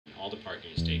all the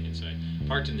parking is taken. So I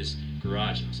parked in this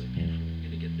garage, and I was like, man, how am I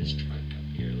gonna get this truck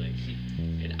up here? Like,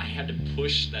 and I had to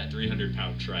push that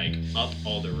 300-pound trike up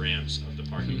all the ramps of the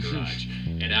parking garage.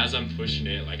 And as I'm pushing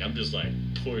it, like I'm just like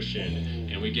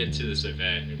pushing, and we get to this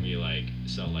event, and we like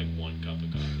sell like 1 cup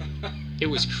of coffee. It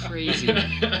was crazy.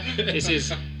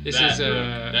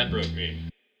 That broke me.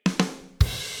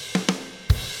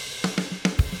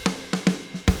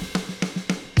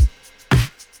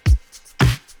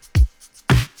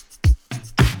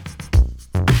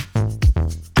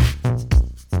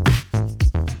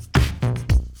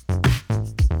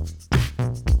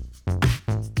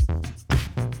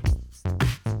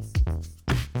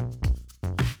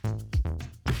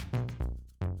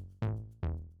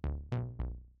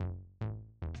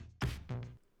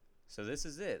 So this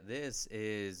is it. This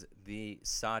is the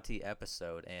Sati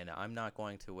episode, and I'm not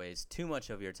going to waste too much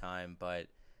of your time, but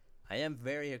I am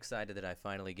very excited that I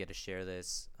finally get to share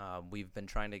this. We've been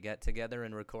trying to get together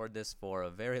and record this for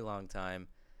a very long time,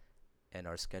 and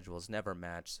our schedules never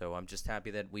match, so I'm just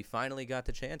happy that we finally got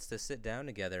the chance to sit down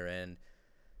together and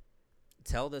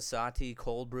tell the Sati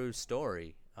Cold Brew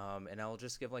story. And I'll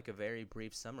just give like a very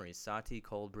brief summary. Sati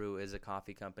Cold Brew is a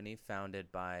coffee company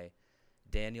founded by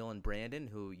Daniel and Brandon,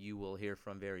 who you will hear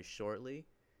from very shortly.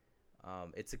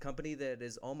 It's a company that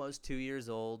is almost 2 years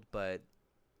old, but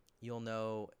you'll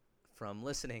know from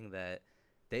listening that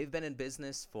they've been in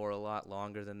business for a lot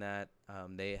longer than that.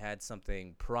 They had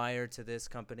something prior to this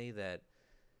company that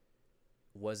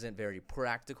wasn't very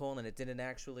practical, and it didn't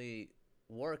actually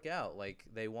work out like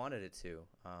they wanted it to.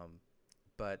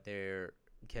 But they're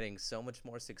getting so much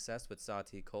more success with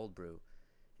Sati Cold Brew.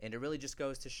 And it really just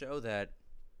goes to show that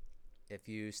if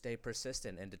you stay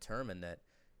persistent and determined, that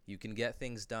you can get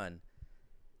things done.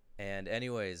 And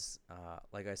anyways,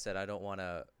 like I said, I don't want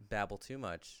to babble too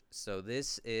much. So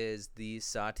this is the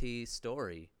Sati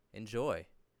story. Enjoy.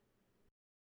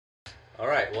 All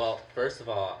right. Well, first of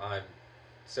all, I'm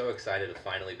so excited to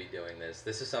finally be doing this.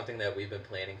 This is something that we've been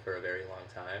planning for a very long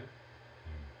time.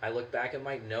 I look back at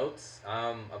my notes,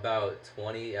 about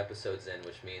 20 episodes in,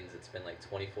 which means it's been like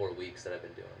 24 weeks that I've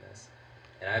been doing this.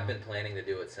 And I've been planning to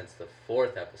do it since the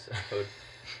 4th episode.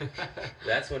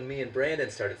 That's when me and Brandon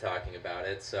started talking about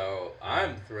it. So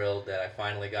I'm thrilled that I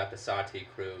finally got the Sati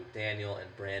crew, Daniel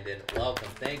and Brandon. Welcome.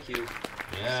 Thank you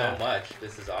so much.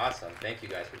 This is awesome. Thank you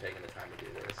guys for taking the time to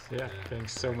do this. Yeah,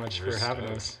 thanks so much for having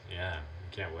us. Yeah,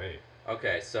 we can't wait.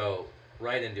 Okay, so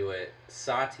right into it.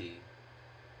 Sati,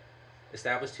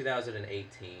 established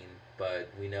 2018, but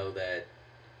we know that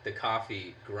the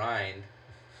coffee grind,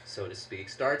 so to speak,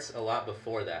 starts a lot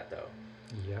before that, though.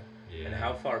 Yep. Yeah. And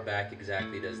how far back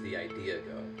exactly does the idea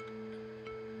go?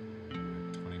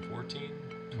 2014,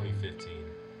 2015.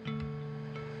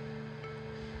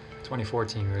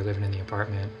 2014, we were living in the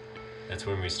apartment. That's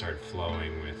when we started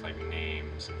flowing with like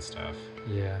names and stuff.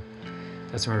 Yeah.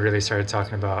 That's when we really started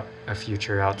talking about a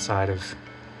future outside of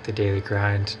the daily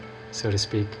grind, so to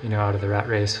speak, out of the rat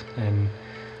race, and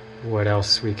what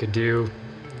else we could do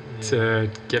to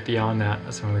get beyond that.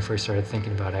 That's when we first started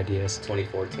thinking about ideas.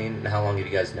 2014? And how long have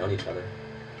you guys known each other?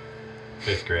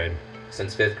 5th grade.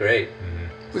 Since 5th grade?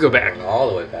 We go back. All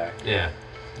the way back. Yeah.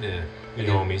 We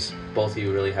homies. Both of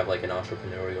you really have like an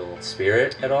entrepreneurial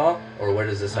spirit at all? Or where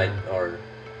does this ideology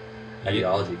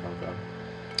come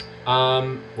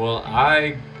from? Well,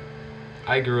 I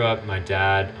grew up, my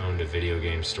dad owned a video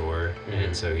game store,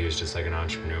 and so he was just like an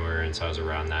entrepreneur, and so I was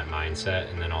around that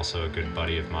mindset. And then also a good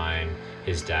buddy of mine,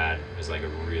 his dad was like a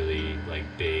really like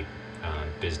big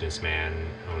businessman,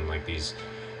 owned like these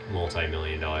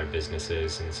multi-million-dollar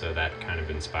businesses, and so that kind of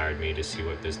inspired me to see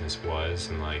what business was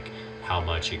and like how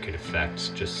much it could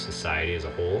affect just society as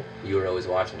a whole. You were always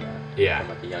watching that? Yeah. From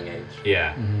like a young age?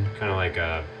 Yeah. Kind of like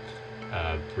a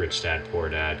rich dad, poor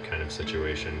dad kind of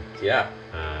situation. Yeah.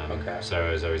 Okay. So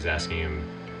I was always asking him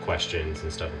questions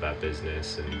and stuff about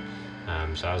business, and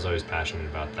so I was always passionate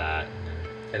about that.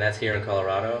 And that's here in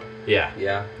Colorado? Yeah.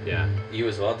 Yeah? Yeah. You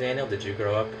as well, Daniel? Did you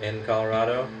grow up in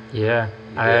Colorado? Yeah.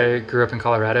 I grew up in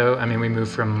Colorado. I mean, we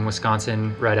moved from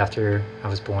Wisconsin right after I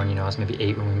was born. I was maybe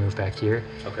 8 when we moved back here.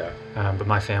 Okay. But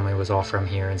my family was all from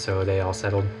here, and so they all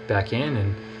settled back in.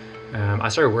 And I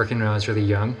started working when I was really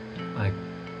young, like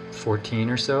 14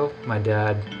 or so. My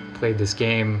dad played this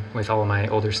game with all of my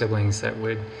older siblings that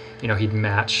would, he'd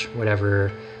match whatever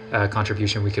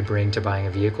contribution we could bring to buying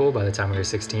a vehicle by the time we were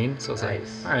 16. So it's like,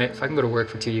 all right, if I can go to work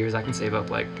for 2 years, I can save up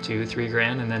like $2-3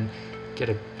 grand and then get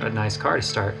a nice car to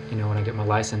start, when I get my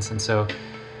license. And so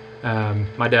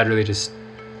my dad really just,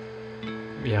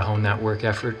 honed that work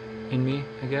effort in me,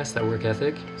 I guess, that work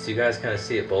ethic. So you guys kind of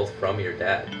see it both from your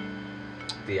dad,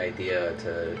 the idea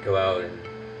to go out and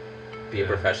be a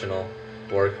professional.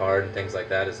 work hard and things like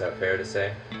that. Is that fair to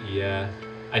say? Yeah,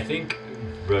 I think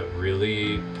what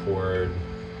really poured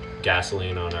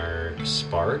gasoline on our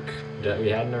spark that we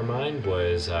had in our mind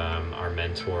was our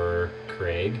mentor,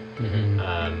 Craig.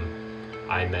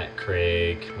 I met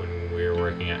Craig when we were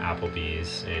working at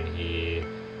Applebee's, and he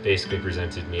basically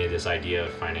presented me this idea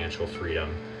of financial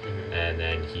freedom. And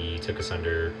then he took us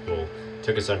under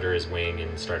his wing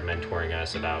and started mentoring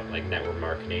us about like network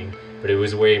marketing. But it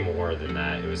was way more than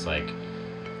that. It was like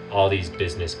all these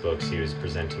business books he was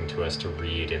presenting to us to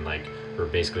read, and like we're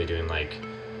basically doing like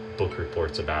book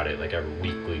reports about it like a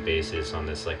weekly basis on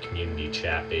this like community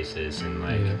chat basis, and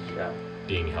like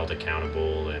being held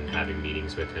accountable and having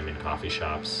meetings with him in coffee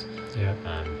shops.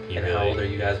 And how old are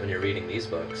you guys when you're reading these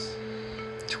books?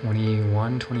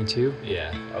 21, 22.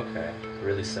 Yeah. Okay.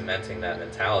 Really cementing that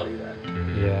mentality then.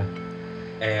 Yeah.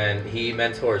 And he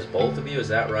mentors both of you, is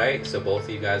that right? So both of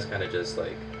you guys kind of just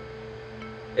like,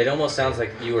 it almost sounds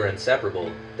like you were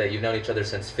inseparable, that you've known each other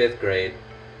since 5th grade,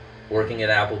 working at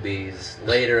Applebee's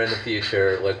later in the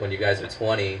future, like when you guys are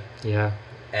 20. Yeah.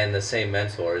 And the same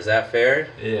mentor, is that fair?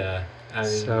 Yeah.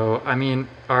 I mean,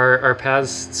 our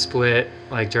paths split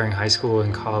like during high school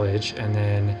and college, and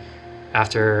then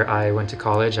after I went to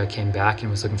college, I came back and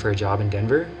was looking for a job in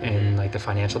Denver in like the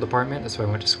financial department. That's what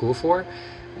I went to school for.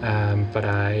 But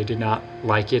I did not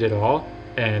like it at all.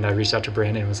 And I reached out to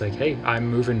Brandon and was like, hey, I'm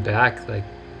moving back. Like,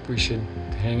 we should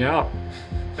hang out.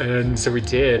 And so we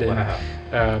did. Wow.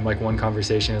 And like one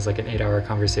conversation was like an 8-hour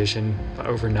conversation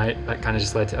overnight that kind of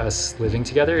just led to us living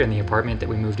together in the apartment that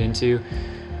we moved into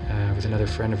with another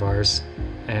friend of ours.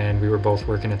 And we were both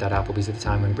working at that Applebee's at the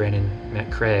time when Brandon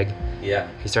met Craig. Yeah.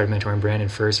 He started mentoring Brandon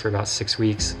first for about 6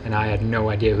 weeks, and I had no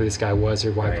idea who this guy was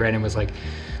or why Brandon was like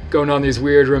going on these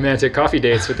weird romantic coffee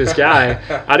dates with this guy.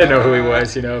 I didn't know who he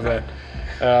was, but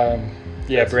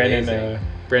yeah,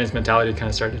 Brandon's mentality kind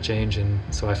of started to change, and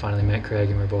so I finally met Craig,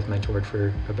 and we were both mentored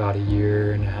for about 1.5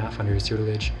 years under his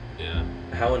tutelage. Yeah.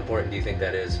 How important do you think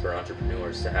that is for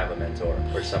entrepreneurs to have a mentor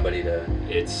or somebody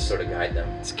to sort of guide them?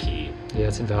 It's key. Yeah,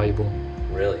 it's invaluable.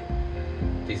 Really?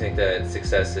 Do you think that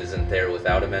success isn't there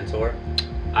without a mentor?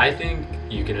 I think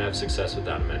you can have success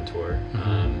without a mentor.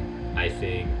 I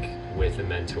think with a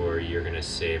mentor, you're going to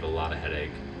save a lot of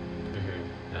headache.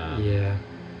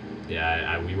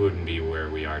 We wouldn't be where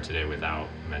we are today without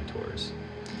mentors.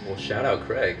 Well, shout out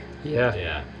Craig.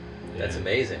 Yeah. That's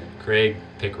amazing. Craig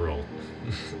Pickerel.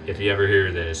 If you ever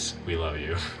hear this, we love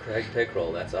you. Craig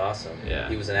Pickerel, that's awesome. Yeah.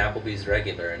 He was an Applebee's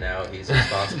regular, and now he's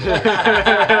responsible.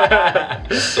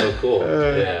 That's so cool.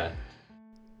 Yeah.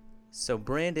 So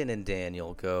Brandon and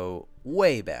Daniel go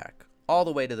way back, all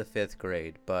the way to the 5th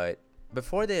grade, but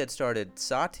before they had started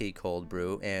Sati Cold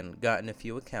Brew and gotten a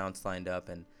few accounts lined up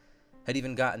and had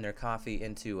even gotten their coffee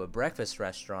into a breakfast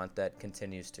restaurant that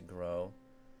continues to grow,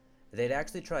 they'd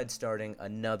actually tried starting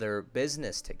another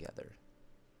business together.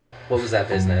 What was that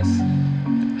business?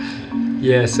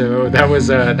 Yeah, so that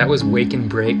was Wake and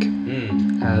Break.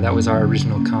 That was our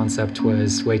original concept,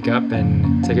 was wake up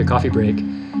and take a coffee break.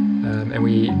 And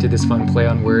we did this fun play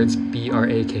on words,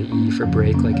 B-R-A-K-E for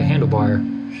break, like a handlebar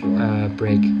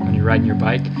break when you're riding your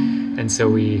bike. And so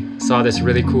we saw this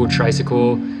really cool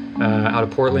tricycle out of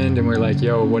Portland, and we're like,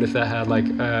 yo, what if that had like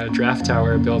a draft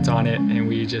tower built on it, and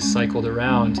we just cycled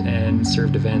around and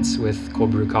served events with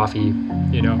cold brew coffee,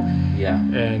 Yeah.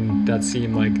 And that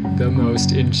seemed like the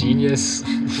most ingenious,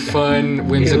 fun,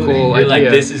 whimsical You're idea. like,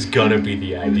 this is gonna be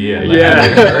the idea.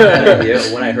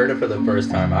 When I heard it for the first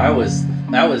time, I was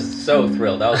so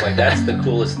thrilled. I was like, that's the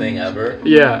coolest thing ever.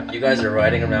 Yeah. You guys are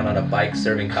riding around on a bike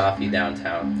serving coffee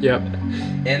downtown. Yep.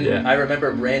 And I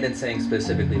remember Brandon saying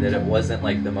specifically that it wasn't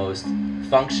like the most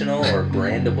functional or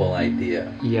brandable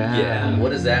idea. Yeah.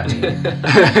 What does that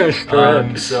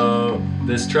mean? So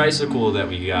this tricycle that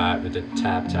we got with the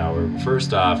tap tower,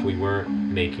 first off, we weren't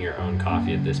making our own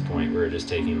coffee at this point. We were just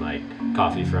taking like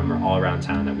coffee from all around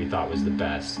town that we thought was the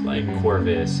best, like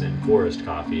Corvus and Forest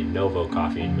Coffee and Novo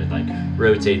Coffee, and we'd like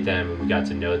rotate them, and we got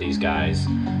to know these guys,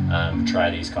 try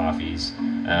these coffees,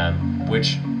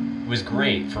 which was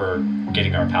great for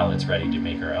getting our palettes ready to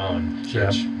make our own,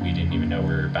 which we didn't even know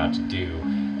we were about to do.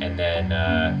 And then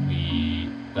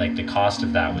the cost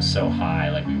of that was so high,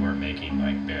 like we weren't making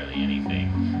like barely anything.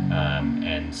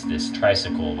 And this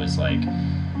tricycle was like,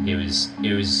 it was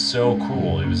so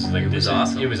cool. It was like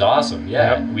awesome. It was awesome.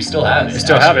 Yeah, we still have it.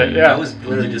 Still have it. Yeah. I was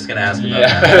literally just gonna ask about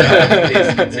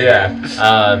that.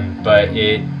 Yeah. But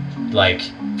it, like,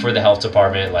 for the health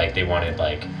department, like they wanted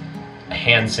like a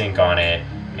hand sink on it,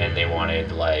 and they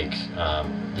wanted like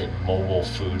the mobile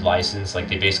food license. Like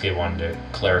they basically wanted to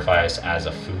clarify us as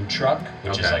a food truck,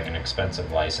 which is Okay. like an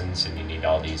expensive license, and you need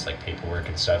all these like paperwork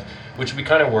and stuff, which we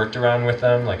kind of worked around with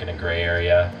them, like in a gray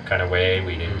area kind of way.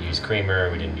 We didn't use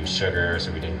creamer, we didn't use sugar,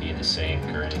 so we didn't need the sink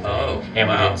or anything. Oh, and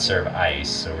we wow. didn't serve ice,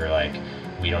 so we're like,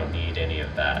 we don't need any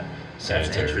of that. That's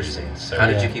sanitary interesting. reasons. So How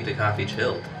did Yeah. you keep the coffee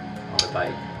chilled on the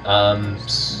bike?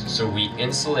 So we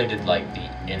insulated like the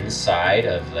inside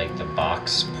of like the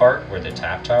box part where the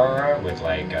tap tower are with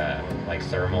like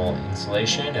thermal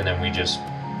insulation, and then we just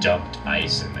dumped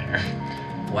ice in there.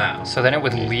 Wow. So then it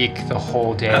would leak the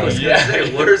whole day. I was Yeah. gonna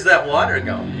say, where's that water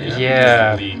going? man?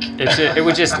 Yeah. Leak. It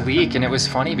would just leak, and it was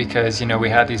funny because we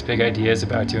had these big ideas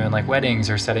about doing like weddings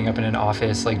or setting up in an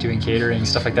office, like doing catering,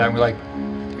 stuff like that. And we're like,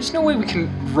 there's no way we can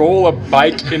roll a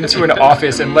bike into an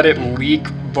office and let it leak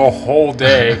the whole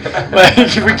day. Like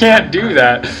we can't do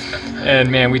that. And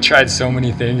man, we tried so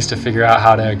many things to figure out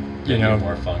how to, Make it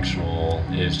more functional.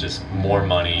 It was just more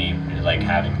money, like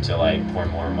having to like pour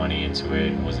more money into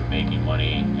it. Wasn't making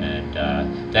money, and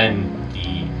then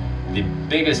the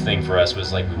biggest thing for us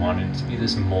was like we wanted it to be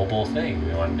this mobile thing.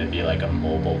 We wanted to be like a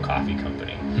mobile coffee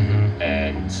company,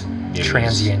 and it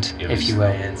transient, was, it if was, you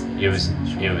will.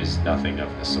 It was nothing of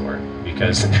the sort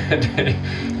because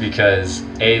because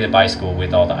the bicycle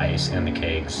with all the ice and the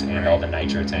kegs and all the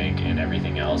nitro tank and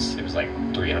everything else, it was like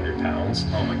 300 pounds.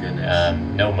 Oh my goodness.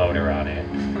 No motor on it.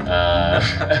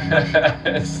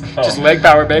 So- Just leg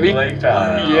power, baby. Leg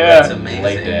power. Wow, Yeah. That's amazing.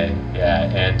 Leg day. Yeah,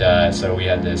 and so we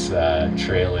had this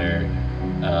trailer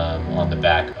on the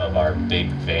back of our big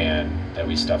van that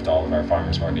we stuffed all of our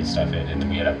farmers market stuff in, and then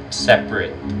we had a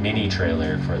separate mini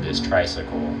trailer for this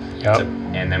tricycle. Yep.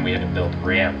 And then we had to build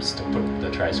ramps to put the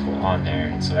tricycle on there,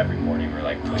 and so every morning we're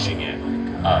like pushing it Oh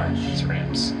my up gosh. these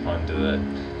ramps onto the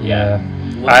Yeah.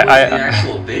 What was I- the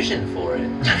actual vision for it?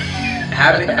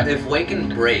 If Wake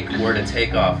and Break were to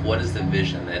take off, what is the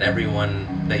vision? That everyone,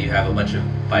 that you have a bunch of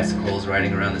bicycles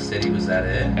riding around the city, was that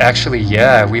it? Actually,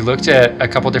 yeah, we looked at a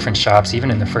couple different shops, even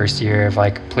in the first year, of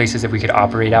like places that we could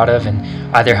operate out of and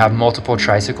either have multiple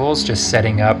tricycles just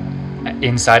setting up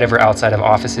inside of or outside of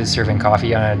offices serving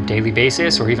coffee on a daily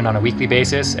basis or even on a weekly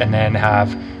basis, and then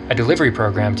have a delivery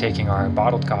program taking our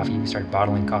bottled coffee. We started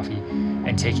bottling coffee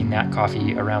and taking that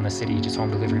coffee around the city, just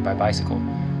home delivery by bicycle.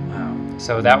 Wow.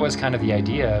 So that was kind of the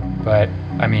idea. But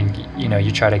I mean,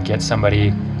 you try to get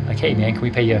somebody like, hey man, can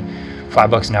we pay you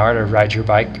 $5 an hour to ride your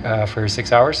bike for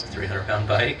 6 hours? 300-pound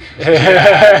bike.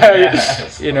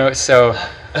 So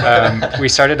we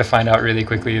started to find out really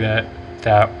quickly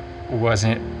that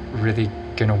wasn't really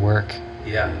gonna work,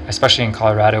 Yeah. especially in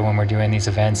Colorado when we're doing these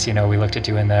events. We looked at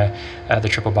doing the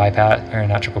triple bypass, or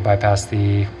not triple bypass,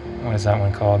 what is that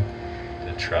one called?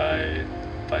 The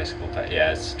bicycle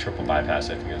it's triple bypass,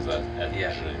 I think is that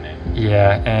actually name.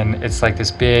 Yeah, and it's like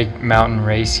this big mountain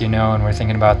race, and we're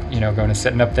thinking about, going and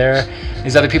sitting up there.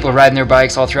 These other people riding their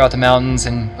bikes all throughout the mountains,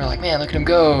 and we're like, man, look at them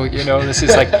go. This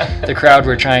is like the crowd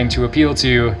we're trying to appeal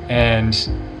to, and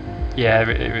yeah,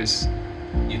 it was.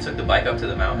 You took the bike up to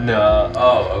the mountain? No.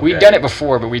 Oh, okay. We'd done it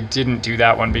before, but we didn't do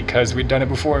that one because we'd done it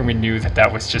before and we knew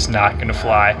that was just not going to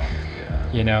fly,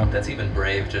 Yeah. That's even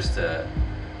brave just to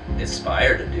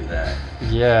aspire to do that.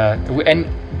 Yeah, and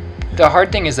the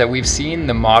hard thing is that we've seen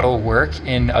the model work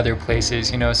in other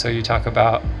places, so you talk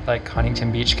about like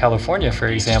Huntington Beach, California, for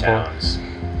Beach example. towns.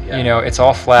 Yeah. It's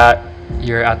all flat,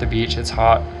 you're at the beach, it's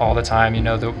hot all the time,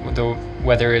 the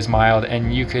weather is mild,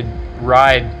 and you could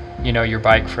ride, your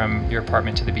bike from your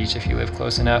apartment to the beach if you live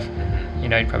close enough. Mhm.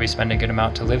 You'd probably spend a good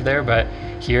amount to live there, but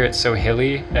here it's so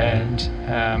hilly, and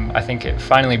I think it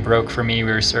finally broke for me.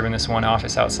 We were serving this one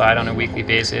office outside on a weekly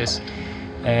basis,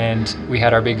 and we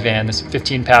had our big van, this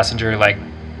 15-passenger, like,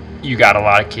 you got a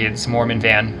lot of kids, Mormon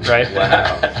van, right?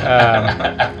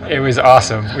 Wow. It was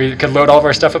awesome. We could load all of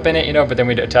our stuff up in it, but then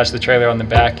we'd attach the trailer on the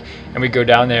back, and we'd go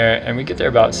down there, and we'd get there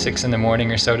about 6 in the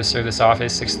morning or so to serve this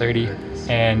office, 6:30,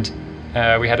 and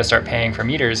we had to start paying for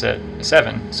meters at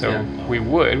 7. So Yeah. we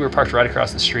were parked right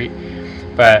across the street,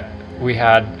 but we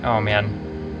had,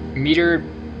 meter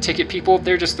ticket people,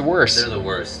 they're just the worst. They're the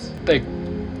worst. Like,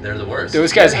 They're the worst.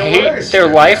 those guys They're the hate worst. their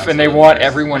They're life, and they absolute want worst.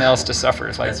 everyone else to suffer.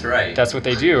 Like, That's right. that's what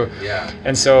they do. Yeah.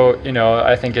 And so,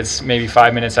 I think it's maybe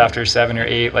 5 minutes after 7 or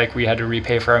 8, like, we had to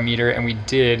repay for our meter, and we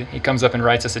did. He comes up and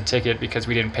writes us a ticket because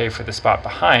we didn't pay for the spot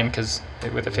behind, because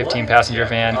with a 15-passenger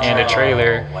van and a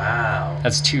trailer, Oh, wow.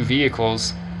 that's 2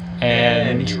 vehicles.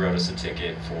 And he wrote us a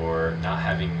ticket for not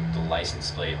having the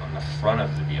license plate on the front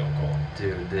of the vehicle.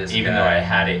 Dude, this Even guy. though I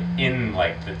had it in,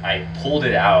 like, I pulled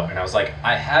it out and I was like,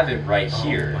 I have it right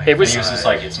here. my It was- And he was just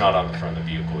like, it's not on the front of the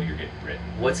vehicle, you're getting written.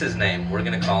 What's his name? We're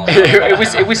gonna call him.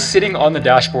 it was sitting on the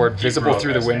dashboard, visible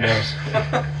through the window.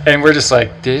 And we're just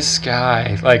like, this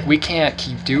guy, like, we can't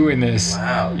keep doing this.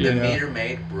 Wow, you the know? meter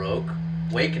maid broke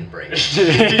wake and brake.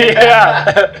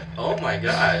 Yeah. Oh my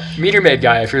gosh. Meter Maid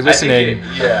guy, if you're listening,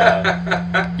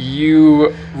 Yeah.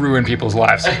 you ruin people's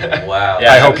lives. Wow. I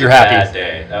that hope was you're a happy. Bad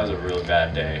day. That was a really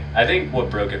bad day. I think what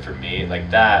broke it for me, like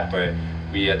that, but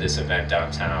we had this event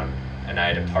downtown, and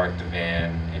I had to park the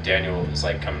van, and Daniel was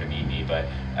like coming to meet me, but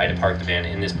I had to park the van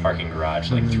in this parking garage,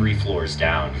 like 3 floors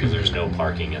down, because there's no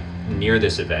parking near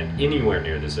this event, anywhere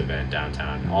near this event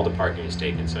downtown. All the parking is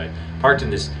taken, so I parked in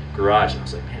this garage, and I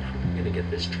was like, man, how am I gonna get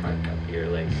this truck up here?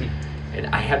 Like, and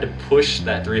I had to push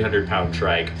that 300-pound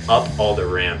trike up all the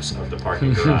ramps of the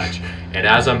parking garage. And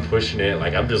as I'm pushing it,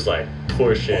 like I'm just like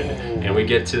pushing, and we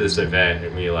get to this event,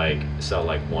 and we like sell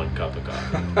like 1 cup of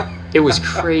coffee. It was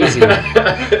crazy.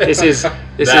 This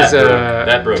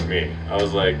that broke me. I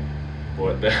was like,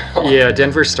 what the hell? yeah,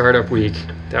 Denver Startup Week.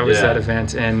 That was Yeah. that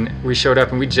event, and we showed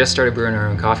up, and we just started brewing our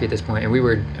own coffee at this point, and we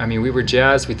were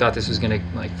jazzed. We thought this was gonna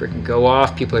like freaking go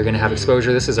off. People are gonna have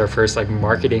exposure. This is our first like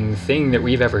marketing thing that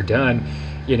we've ever done,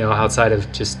 you know, outside of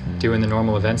just doing the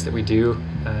normal events that we do,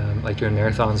 like doing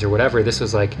marathons or whatever. This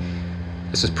was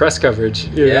press coverage.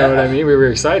 You know what I Yeah. mean? We were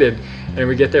excited, and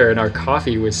we get there, and our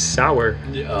coffee was sour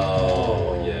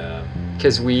Oh, yeah.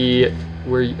 because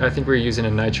I think we were using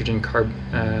a nitrogen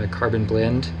carbon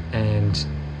blend, and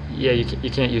yeah, you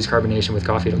can't use carbonation with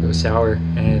coffee; it'll go sour.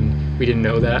 And we didn't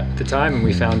know that at the time, and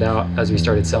we found out as we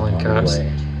started selling cups.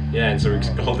 Yeah, and so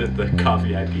we called it the coffee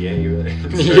IPA.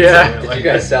 Yeah. Did you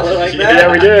guys sell it like that?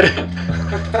 Yeah, we did.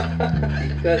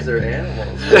 You guys are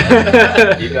animals.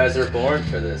 Man. You guys are born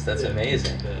for this. That's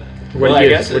amazing. What I do you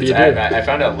guess do? I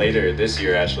found out later this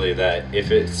year actually that if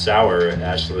it's sour, it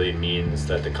actually means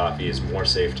that the coffee is more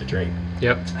safe to drink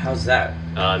Yep. How's that?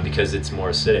 because it's more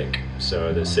acidic.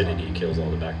 So the acidity kills all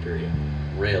the bacteria.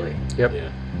 Really? Yep. Yeah.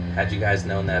 Had you guys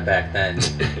known that back then,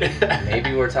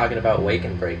 maybe we're talking about Wake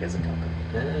and Break as a company.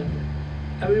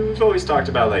 I mean, we've always talked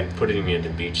about like putting it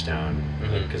in beach town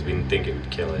Mhm. because we didn't think it would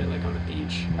kill it like on the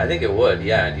beach. I think it would.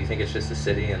 Yeah. Do you think it's just the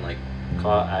city and like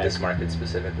I, this market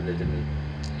specifically that didn't?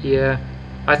 Yeah,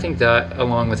 I think that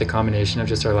along with a combination of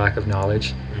just our lack of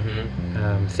knowledge,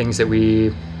 Mm-hmm. things that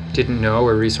we didn't know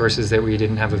or resources that we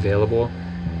didn't have available.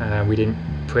 We didn't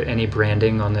put any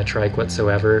branding on the trike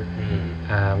whatsoever.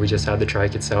 We just had the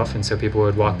trike itself, and so people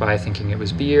would walk by thinking it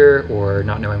was beer or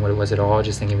not knowing what it was at all,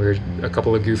 just thinking we were a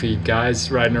couple of goofy guys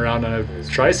riding around on a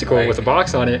tricycle with a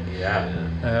box on it.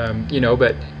 Yeah. You know,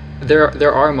 but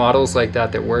there are models like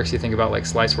that works. You think about like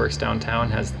Sliceworks downtown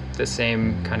has the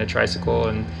same kind of tricycle,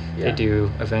 and Yeah. they do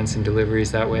events and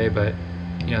deliveries that way, but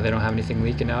you know, they don't have anything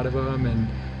leaking out of them, and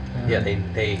Yeah.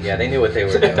 They knew what they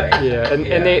were doing. yeah, and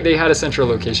Yeah. they had a central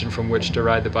location from which to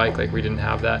ride the bike. Like we didn't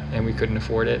have that, and we couldn't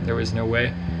afford it. There was no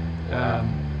way. Wow.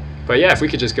 But yeah, if we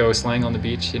could just go slang on the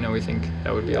beach, you know, we think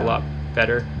that would be a lot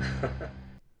better.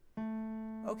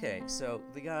 Okay, so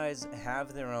the guys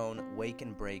have their own Wake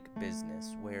and Break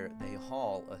business where they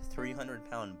haul a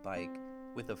 300-pound bike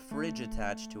with a fridge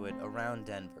attached to it around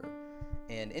Denver.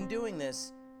 And in doing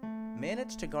this,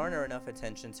 managed to garner enough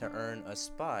attention to earn a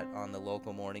spot on the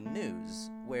local morning news,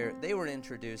 where they were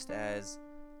introduced as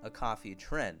a coffee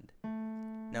trend.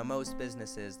 Now, most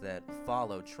businesses that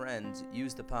follow trends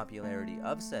use the popularity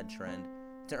of said trend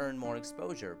to earn more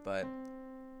exposure, but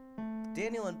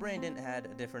Daniel and Brandon had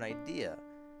a different idea.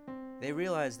 They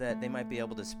realized that they might be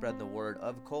able to spread the word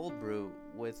of cold brew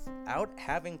without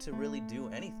having to really do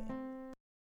anything.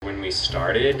 When we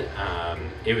started,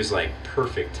 it was like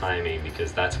perfect timing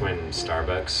because that's when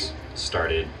Starbucks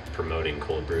started promoting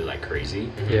cold brew like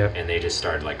crazy. Yeah. And they just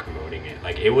started like promoting it.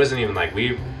 Like it wasn't even like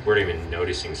we weren't even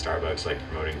noticing Starbucks like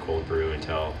promoting cold brew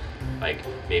until like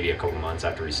maybe a couple months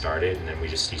after we started, and then we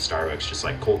just see Starbucks just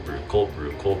like cold brew,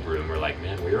 and we're like,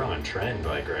 man, we're on trend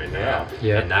like right now.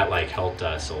 Yeah. And that like helped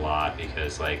us a lot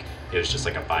because like it was just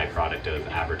like a byproduct of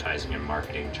advertising and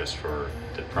marketing just for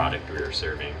the product we were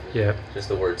serving. Yeah. Just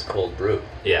the words cold brew.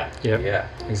 Yeah. Yep. Yeah.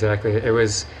 Exactly. It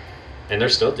was. And they're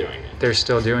still doing it. They're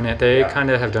still doing it. They Yeah. kind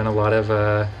of have done a lot of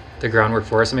the groundwork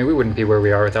for us. I mean, we wouldn't be where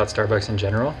we are without Starbucks in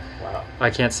general. Wow. I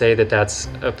can't say that that's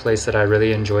a place that I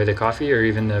really enjoy the coffee or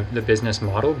even the business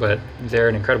model, but they're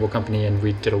an incredible company, and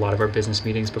we did a lot of our business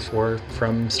meetings before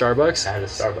from Starbucks. At a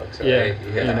Starbucks, right?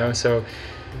 Yeah, you know, so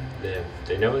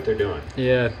They know what they're doing.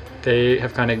 yeah, they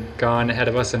have kind of gone ahead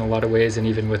of us in a lot of ways, and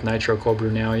even with Nitro Cold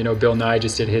Brew now, Bill Nye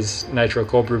just did his Nitro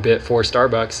Cold Brew bit for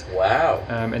Starbucks. Wow.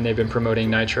 And they've been promoting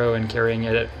Nitro and carrying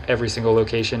it at every single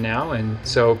location now. And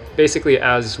so basically,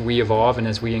 as we evolve and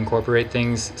as we incorporate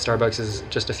things, Starbucks is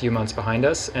just a few months behind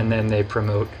us, and then they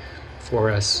promote for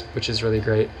us, which is really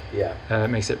great. Yeah. It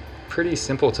makes it pretty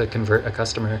simple to convert a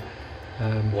customer.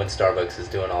 When Starbucks is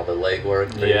doing all the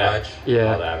legwork, pretty much.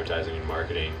 Yeah. All the advertising and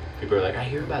marketing. People are like, I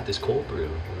hear about this cold brew.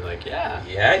 And we're like, yeah.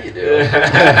 Yeah, you do.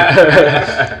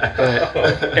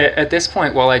 But at this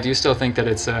point, while I do still think that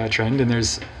it's a trend, and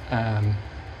there's,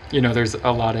 there's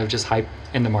a lot of just hype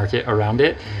in the market around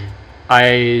it,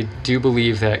 I do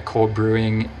believe that cold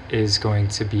brewing is going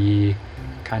to be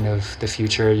kind of the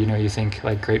future. You think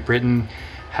like Great Britain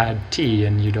had tea,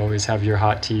 and you'd always have your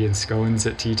hot tea and scones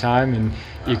at tea time, and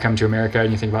you come to America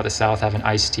and you think about the South having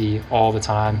iced tea all the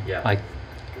time. Yeah. Like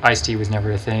iced tea was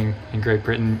never a thing in Great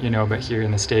Britain, but here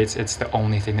in the States it's the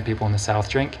only thing that people in the South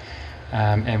drink,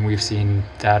 and we've seen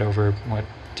that over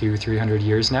 200-300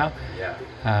 years now. Yeah.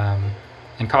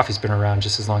 And coffee's been around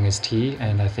just as long as tea,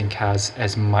 and I think has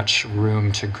as much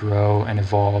room to grow and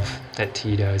evolve that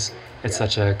tea does. It's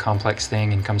such a complex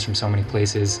thing and comes from so many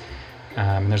places.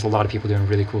 And there's a lot of people doing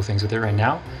really cool things with it right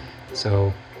now.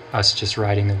 So us just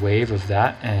riding the wave of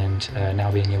that, and now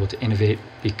being able to innovate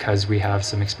because we have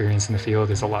some experience in the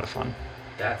field, is a lot of fun.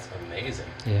 That's amazing.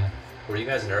 Yeah. Were you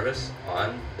guys nervous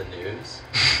on the news?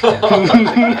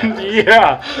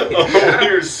 Yeah. Oh,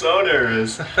 we were so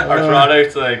nervous. Our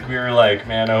product, we were like,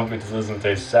 man, I hope it doesn't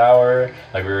taste sour.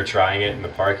 Like, we were trying it in the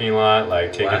parking lot,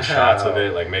 taking shots of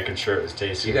it, making sure it was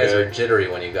tasting You guys good. were jittery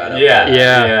when you got up.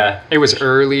 Yeah. It was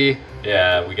early.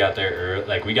 Yeah, we got there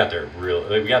early. We got there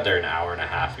an hour and a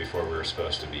half before we were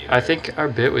supposed to be there. I think our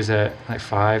bit was at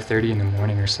 5:30 in the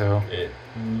morning or so. It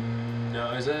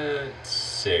was at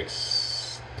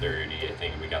 6:30. I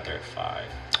think we got there at 5.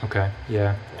 Okay.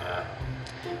 Yeah. Wow.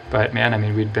 But man,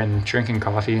 we'd been drinking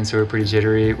coffee, and so we were pretty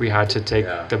jittery. We had to take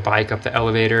the bike up the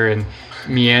elevator and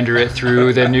meander it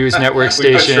through the news network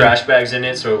station. We put trash bags in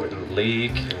it so it wouldn't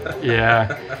leak.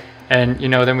 Yeah. And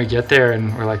then we get there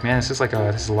and we're like, man, this is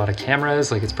a lot of cameras.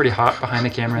 It's pretty hot behind the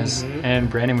cameras. Mm-hmm. And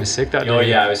Brandon was sick that day. Oh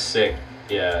yeah, I was sick.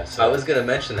 Yeah. So. I was gonna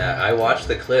mention that. I watched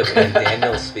the clip, and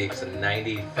Daniel speaks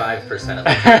 95% of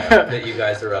the time that you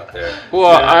guys are up there.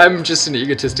 Well, I'm just an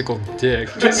egotistical dick.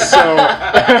 So.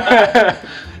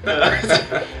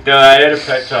 No, I had a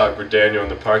pep talk with Daniel in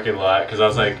the parking lot because I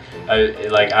was I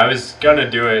was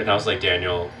gonna do it, and I was like,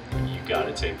 Daniel, you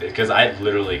gotta take this, because I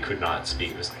literally could not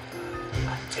speak. It was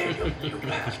Daniel, you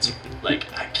have to. I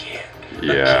can't.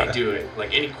 Yeah. I can't do it.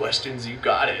 Any questions, you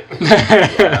got it.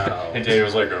 Wow. And Daniel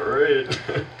was like, all right.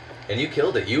 And you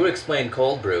killed it. You explained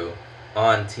cold brew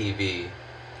on TV.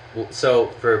 So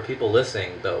for people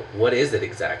listening, though, what is it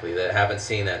exactly that haven't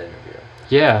seen that interview?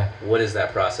 Yeah. What does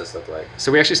that process look like?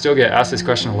 So we actually still get asked this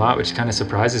question a lot, which kind of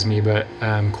surprises me, but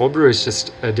cold brew is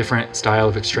just a different style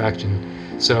of extraction.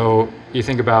 So you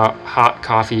think about hot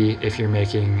coffee, if you're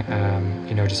making,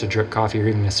 just a drip coffee or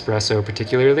even espresso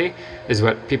particularly, is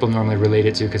what people normally relate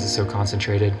it to because it's so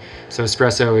concentrated. So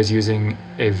espresso is using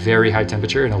a very high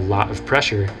temperature and a lot of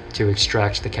pressure to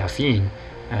extract the caffeine.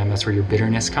 That's where your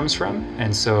bitterness comes from.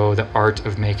 And so the art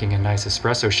of making a nice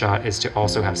espresso shot is to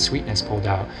also have sweetness pulled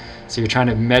out. So you're trying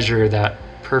to measure that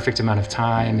perfect amount of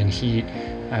time and heat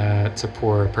to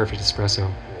pour a perfect espresso.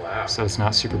 Wow. So it's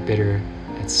not super bitter,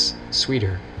 it's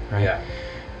sweeter, right? Yeah.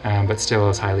 But still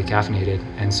is highly caffeinated.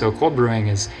 And so cold brewing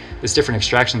is this different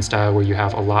extraction style where you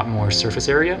have a lot more surface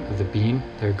area of the bean.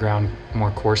 They're ground more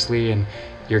coarsely, and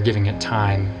you're giving it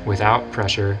time without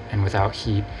pressure and without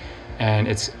heat. And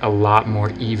it's a lot more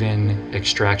even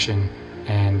extraction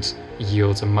and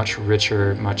yields a much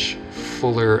richer, much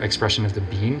fuller expression of the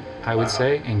bean, I would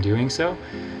say, in doing so.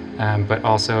 But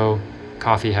also,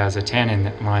 coffee has a tannin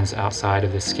that lines outside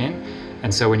of the skin.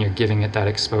 And so when you're giving it that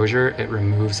exposure, it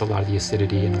removes a lot of the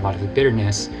acidity and a lot of the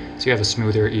bitterness. So you have a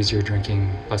smoother, easier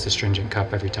drinking, less astringent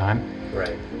cup every time.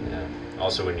 Right. Yeah.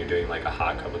 Also, when you're doing a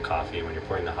hot cup of coffee, when you're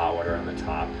pouring the hot water on the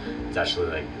top, it's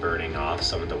actually burning off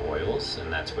some of the oils,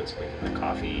 and that's what's making the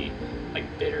coffee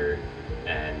bitter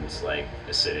and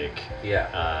acidic.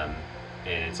 Yeah.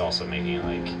 And it's also making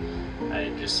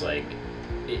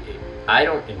I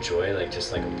don't enjoy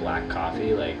just a black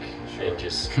coffee. It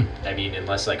just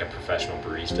unless a professional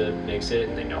barista makes it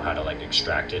and they know how to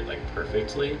extract it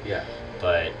perfectly. Yeah.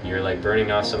 But you're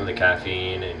burning off some of the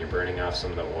caffeine, and you're burning off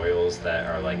some of the oils that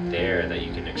are there that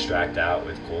you can extract out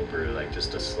with cold brew,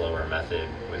 just a slower method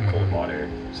with cold water.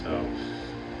 So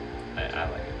I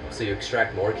like it. So you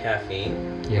extract more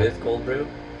caffeine Yeah. with cold brew?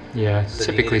 Yeah, So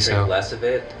typically do you need to drink so. less of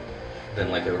it? than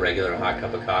like a regular hot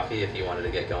cup of coffee if you wanted to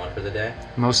get going for the day?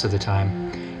 Most of the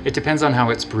time. It depends on how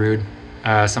it's brewed.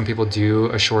 Some people do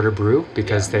a shorter brew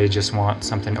because they just want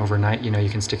something overnight. You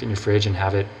can stick it in your fridge and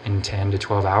have it in 10 to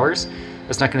 12 hours.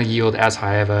 That's not going to yield as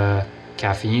high of a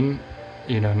caffeine,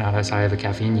 not as high of a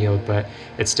caffeine yield, but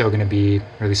it's still going to be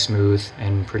really smooth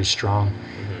and pretty strong.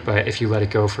 Mm-hmm. But if you let it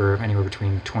go for anywhere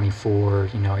between 24,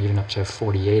 even up to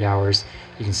 48 hours,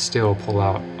 you can still pull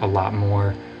out a lot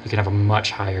more. You can have a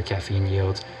much higher caffeine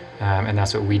yield. And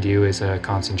that's what we do is a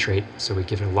concentrate. So we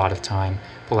give it a lot of time,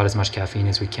 pull out as much caffeine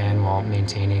as we can while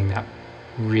maintaining that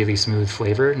really smooth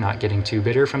flavor, not getting too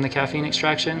bitter from the caffeine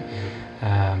extraction.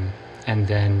 Mm-hmm. And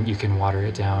then you can water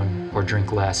it down or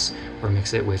drink less or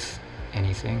mix it with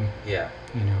anything. Yeah.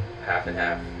 Half and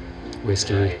half.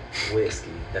 Whiskey. Right.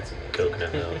 Whiskey. That's amazing.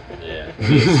 Coconut milk. Yeah.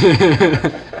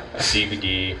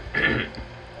 CBD.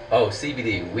 Oh,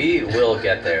 CBD. We will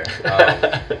get there.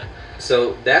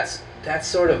 So that's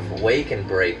sort of wake and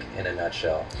break in a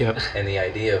nutshell. Yep. And the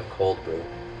idea of cold brew.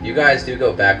 You guys do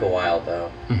go back a while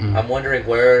though. Mhm. I'm wondering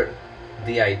where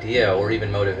the idea or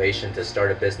even motivation to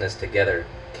start a business together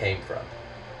came from,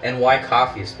 and why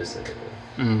coffee specifically.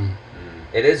 Mm.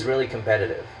 It is really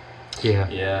competitive. Yeah.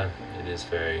 Yeah, it is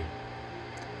very.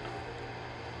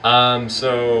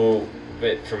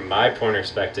 But from my point of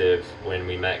perspective, when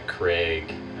we met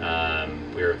Craig,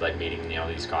 we were like meeting in all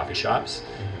these coffee shops,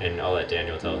 and I'll let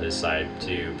Daniel tell his side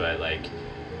too. But like,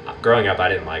 growing up, I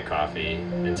didn't like coffee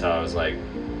until I was like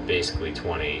basically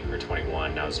 20 or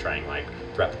 21. I was trying like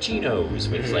frappuccinos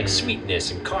with like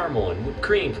sweetness and caramel and whipped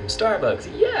cream from Starbucks.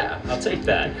 Yeah, I'll take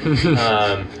that.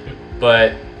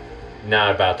 But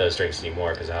not about those drinks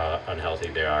anymore because how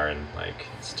unhealthy they are, and like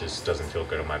it just doesn't feel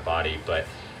good on my body. But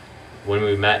when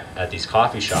we met at these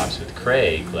coffee shops with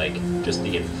Craig, like just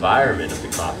the environment of the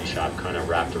coffee shop kind of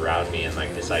wrapped around me, and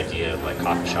like this idea of like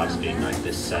coffee shops being like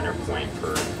this center point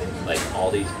for like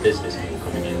all these business people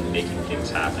coming in and making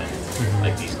things happen.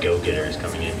 Like these go-getters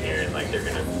coming in here and like they're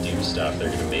gonna do stuff,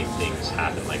 they're gonna make things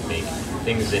happen, like make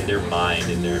things in their mind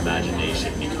and their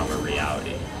imagination become a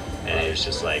reality. And it was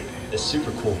just like a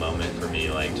super cool moment for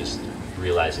me, like just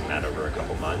realizing that over a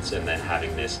couple months, and then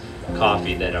having this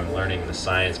coffee that I'm learning the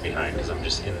science behind because I'm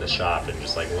just in the shop and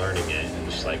just like learning it, and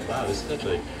just like, wow, this is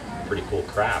actually a pretty cool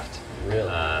craft. Really?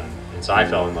 And so I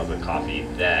fell in love with coffee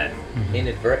then.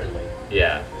 Inadvertently.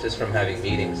 Yeah. Just from having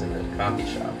meetings in the coffee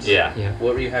shops. Yeah. Yeah.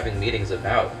 What were you having meetings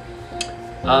about?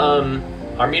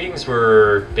 Our meetings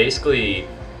were basically,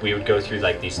 we would go through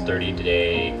like these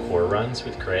 30-day core runs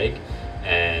with Craig,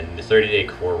 and the 30-day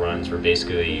core runs were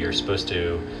basically you're supposed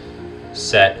to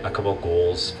set a couple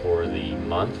goals for the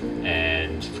month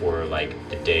and for like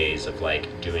the days of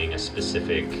like doing a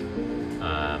specific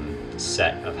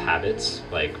set of habits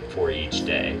like for each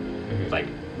day, like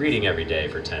reading every day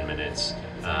for 10 minutes,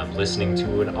 listening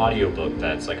to an audiobook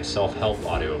that's like a self-help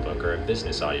audiobook or a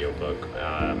business audiobook,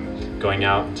 going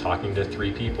out and talking to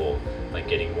 3 people, like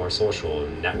getting more social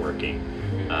and networking,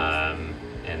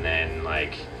 and then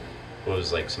like what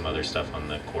was like some other stuff on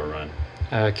the core run?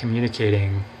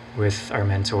 Communicating with our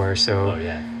mentor. So Oh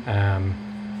yeah.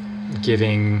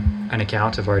 giving an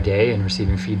account of our day and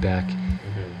receiving feedback,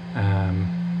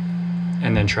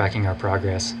 and then tracking our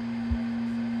progress.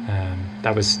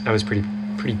 That was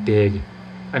pretty big.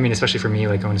 I mean, especially for me,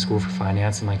 like going to school for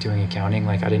finance and like doing accounting,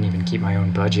 like I didn't even keep my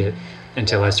own budget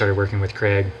until I started working with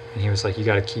Craig, and he was like, you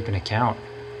got to keep an account,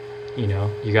 you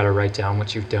got to write down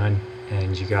what you've done,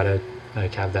 and you got to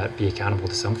like have that be accountable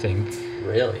to something.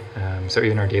 Really? So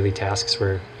even our daily tasks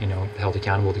were, held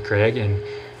accountable to Craig, and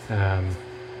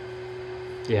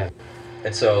yeah.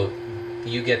 And so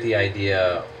you get the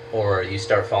idea, or you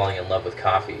start falling in love with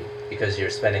coffee because you're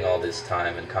spending all this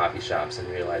time in coffee shops and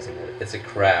realizing that it's a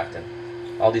craft and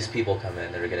all these people come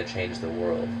in that are going to change the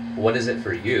world. What is it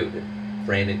for you? Did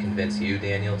Brandon convince you,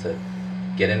 Daniel, to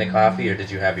get into coffee, or did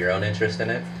you have your own interest in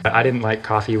it? I didn't like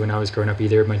coffee when I was growing up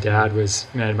either. My dad was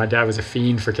a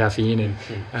fiend for caffeine,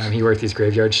 and he worked these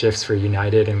graveyard shifts for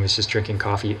United and was just drinking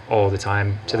coffee all the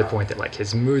time to the point that like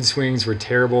his mood swings were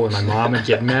terrible, and my mom would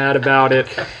get mad about it.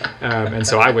 And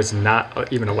so I was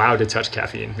not even allowed to touch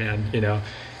caffeine, man.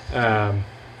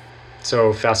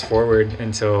 So fast forward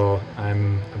until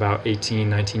I'm about 18,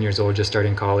 19 years old, just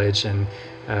starting college, and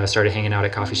started hanging out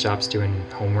at coffee shops doing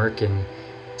homework, and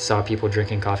saw people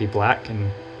drinking coffee black.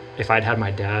 And if I'd had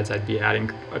my dad's, I'd be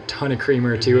adding a ton of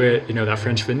creamer to it, that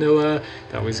French vanilla,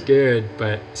 that was good.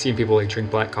 But seeing people like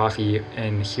drink black coffee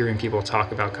and hearing people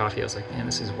talk about coffee, I was like, man,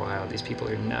 this is wild. These people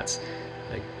are nuts.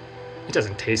 Like, it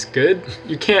doesn't taste good.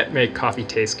 You can't make coffee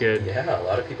taste good. Yeah, a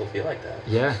lot of people feel like that.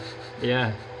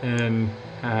 Yeah. And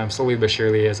slowly but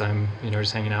surely, as I'm,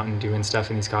 just hanging out and doing stuff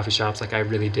in these coffee shops, like I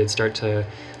really did start to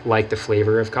like the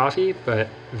flavor of coffee. But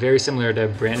very similar to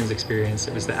Brandon's experience,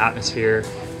 it was the atmosphere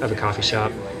of a coffee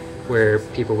shop where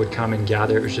people would come and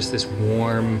gather. It was just this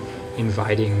warm,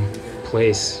 inviting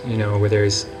place, where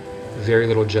there's very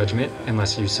little judgment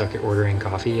unless you suck at ordering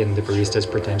coffee and the barista's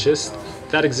pretentious.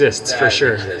 That exists for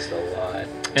sure. That exists a lot.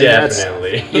 And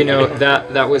Definitely.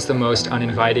 that was the most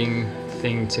uninviting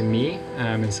thing to me,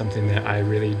 and something that I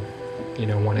really,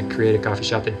 want to create a coffee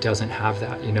shop that doesn't have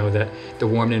that. That the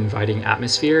warm and inviting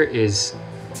atmosphere is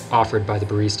offered by the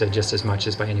barista just as much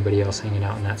as by anybody else hanging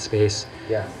out in that space.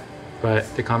 Yeah.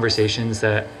 But the conversations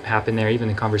that happened there, even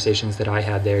the conversations that I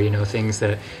had there, things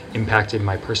that impacted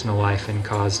my personal life and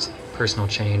caused personal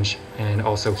change, and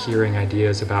also hearing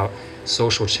ideas about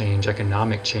social change,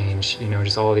 economic change,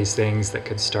 just all of these things that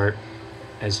could start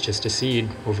as just a seed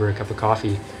over a cup of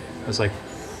coffee. I was like,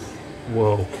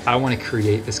 whoa, I want to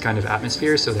create this kind of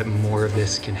atmosphere so that more of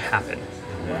this can happen.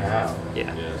 Wow.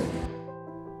 Yeah.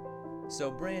 So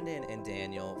Brandon and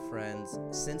Daniel, friends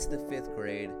since the 5th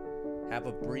grade, have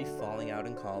a brief falling out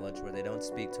in college where they don't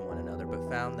speak to one another, but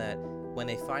found that when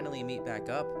they finally meet back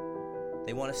up,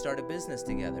 they want to start a business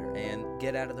together and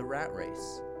get out of the rat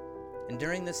race. And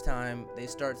during this time, they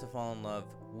start to fall in love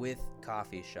with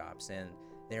coffee shops and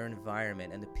their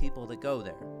environment and the people that go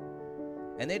there.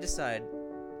 And they decide,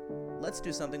 let's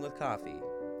do something with coffee.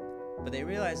 But they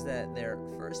realize that their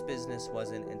first business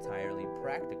wasn't entirely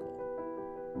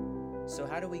practical. So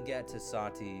how do we get to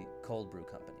Sati Cold Brew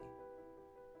Company?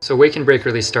 So Wake and Break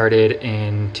really started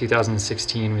in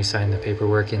 2016. We signed the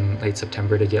paperwork in late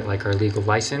September to get our legal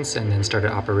license, and then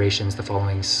started operations the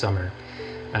following summer.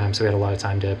 So we had a lot of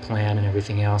time to plan and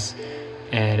everything else.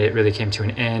 And it really came to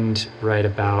an end right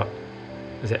about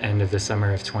the end of the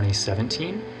summer of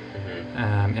 2017.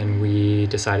 And we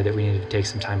decided that we needed to take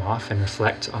some time off and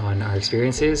reflect on our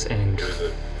experiences and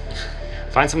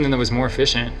find something that was more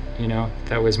efficient,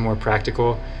 that was more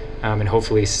practical, and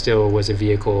hopefully still was a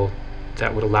vehicle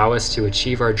that would allow us to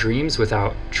achieve our dreams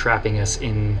without trapping us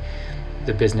in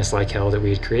the business like hell that we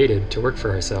had created to work for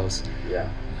ourselves. Yeah.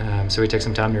 So we took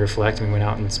some time to reflect, and we went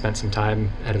out and spent some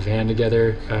time at a van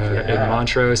together in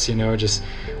Montrose, just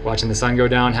watching the sun go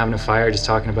down, having a fire, just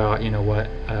talking about,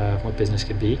 what business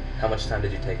could be. How much time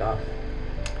did you take off?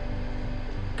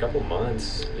 A couple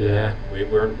months. Yeah. We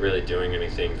weren't really doing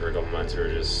anything for a couple months. We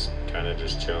were just kind of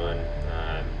just chilling.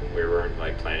 We weren't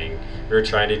planning. We were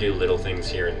trying to do little things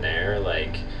here and there,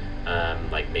 like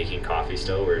making coffee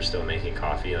still. We were still making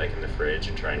coffee in the fridge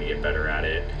and trying to get better at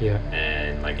it. Yeah.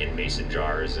 And in mason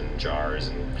jars, and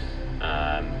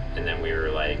then we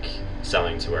were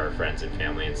selling to our friends and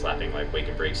family and slapping Wake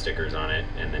and Break stickers on it,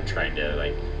 and then trying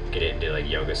to get it into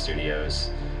yoga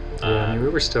studios. Yeah, we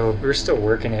were still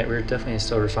working it. We were definitely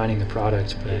still refining the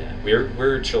product, but yeah, we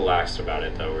were chillaxed about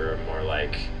it though. We were more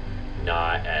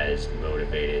not as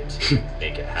motivated to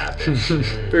make it happen.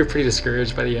 We were pretty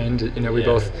discouraged by the end. We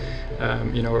both,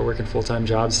 were working full-time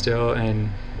jobs still, and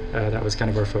that was kind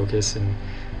of our focus. And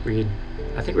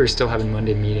I think we were still having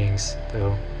Monday meetings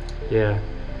though. Yeah.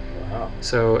 Wow.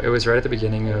 So it was right at the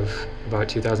beginning of about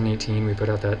 2018. We put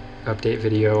out that update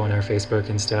video on our Facebook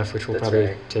and stuff, which we'll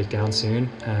probably take down soon.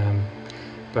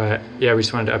 But yeah, we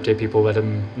just wanted to update people, let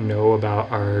them know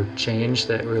about our change,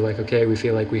 that we're okay, we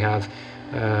feel like we have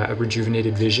a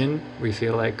rejuvenated vision. We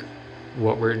feel like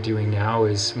what we're doing now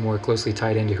is more closely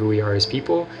tied into who we are as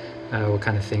people, what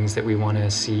kind of things that we want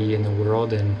to see in the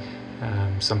world, and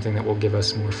something that will give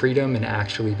us more freedom and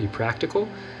actually be practical.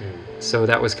 So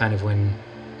that was kind of when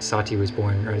Sati was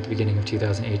born, right at the beginning of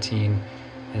 2018.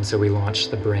 And so we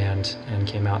launched the brand and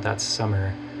came out that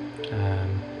summer.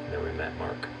 And then we met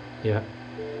Mark. Yeah.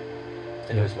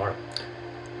 And who's Mark?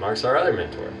 Mark's our other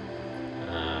mentor.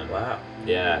 Wow.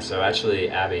 Yeah, so actually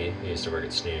Abby used to work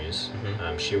at Snooze.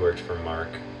 She worked for Mark,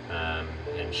 and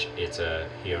he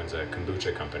owns a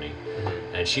kombucha company.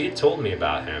 And she had told me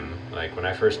about him, when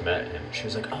I first met him. She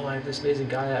was like, oh, I have this amazing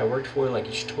guy that I worked for,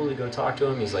 you should totally go talk to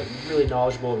him. He's really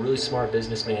knowledgeable, really smart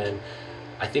businessman.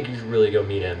 I think you should really go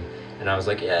meet him. And I was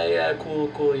like, yeah,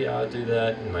 cool, yeah, I'll do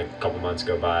that. And a couple months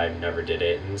go by, never did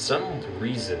it. And some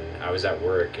reason I was at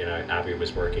work and Abby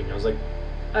was working. I was like,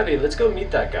 Abby, let's go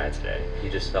meet that guy today. You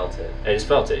just felt it. I just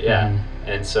felt it, yeah.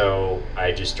 And so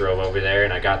I just drove over there,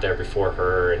 and I got there before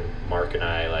her, and Mark and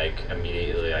I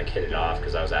immediately hit it off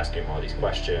because I was asking him all these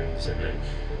questions, and then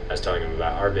I was telling him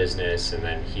about our business, and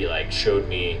then he showed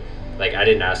me, I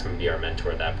didn't ask him to be our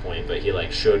mentor at that point, but he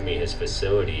showed me his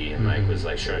facility and was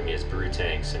showing me his brew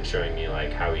tanks and showing me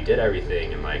how he did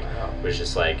everything, and was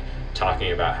just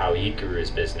talking about how he grew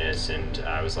his business, and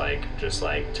I was like, just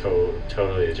like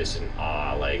totally just in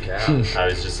awe. Like, Yeah. I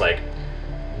was just like,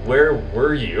 where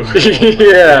were you?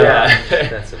 Yeah.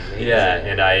 That's amazing. Yeah,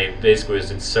 and I basically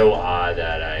was in so awe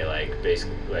that I like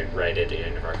basically like right at the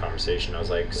end of our conversation, I was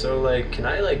like, so like, can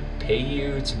I like pay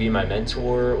you to be my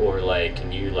mentor, or like,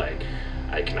 can you like,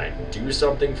 can I do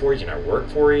something for you? Can I work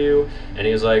for you? And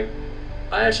he was like,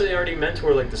 I actually already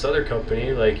mentor like this other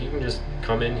company. Like, you can just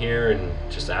come in here and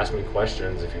just ask me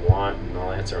questions if you want, and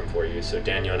I'll answer them for you. So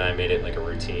Daniel and I made it like a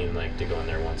routine, like to go in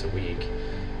there once a week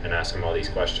and ask him all these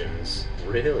questions.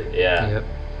 Really? Yeah.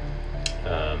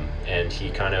 Yep. And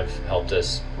he kind of helped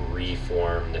us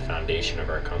reform the foundation of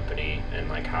our company and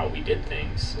like how we did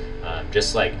things,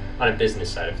 just like on a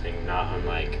business side of things, not on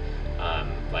like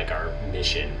our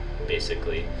mission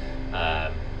basically.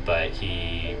 But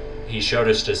he showed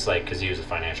us just like, because he was a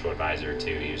financial advisor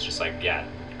too, he was just like, yeah,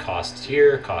 costs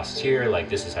here, like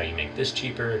this is how you make this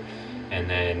cheaper. And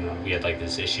then we had like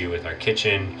this issue with our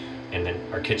kitchen, and then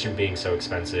our kitchen being so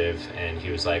expensive, and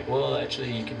he was like, well,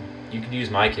 actually you could use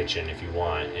my kitchen if you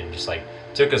want, and just like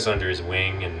took us under his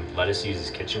wing and let us use his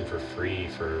kitchen for free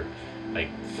for like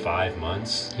 5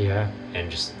 months, Yeah.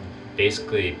 and just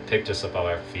basically picked us up off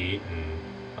our feet and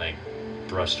like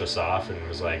brushed us off and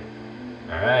was like,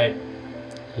 all right.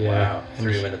 Yeah. Wow. And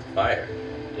Threw you into the fire.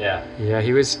 Yeah. Yeah,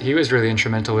 he was really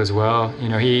instrumental as well. You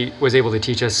know, he was able to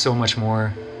teach us so much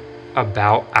more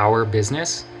about our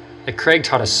business. Like, Craig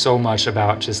taught us so much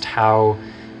about just how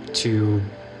to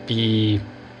be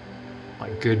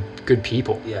like good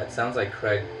people. Yeah, it sounds like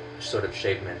Craig sort of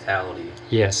shaped mentality,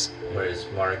 Yes. whereas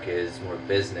Mark is more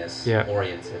business Yeah.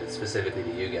 oriented, specifically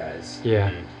to you guys. Yeah.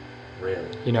 Mhm. Really.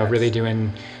 You know, really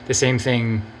doing the same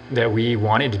thing that we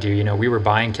wanted to do. You know, we were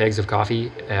buying kegs of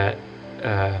coffee at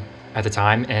the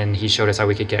time, and he showed us how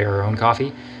we could get our own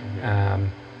coffee.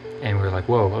 And we were like,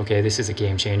 whoa, okay, this is a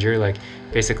game changer. Like,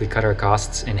 basically cut our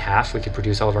costs in half. We could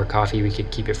produce all of our coffee. We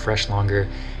could keep it fresh longer.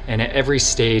 And at every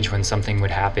stage when something would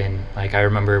happen, like I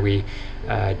remember we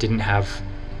didn't have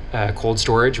cold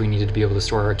storage. We needed to be able to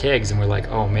store our kegs. And we're like,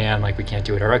 oh man, like we can't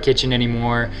do it at our kitchen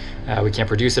anymore. We can't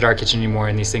produce at our kitchen anymore.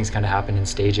 And these things kind of happen in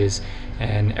stages.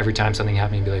 And every time something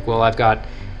happened, you'd be like, well, I've got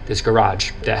this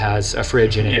garage that has a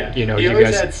fridge in it. Yeah. You know, he you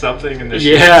always guys. had something in the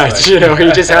Yeah, like- you know,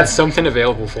 he just had something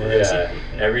available for us. Yeah,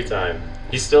 every time.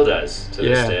 He still does to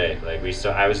this Yeah. day. Like,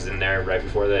 I was in there right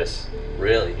before this.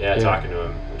 Really? Yeah, Yeah. talking to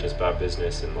him just about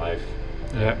business and life.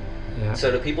 Yeah. Yeah.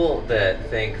 So to people that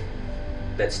think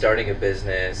that starting a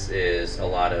business is a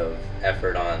lot of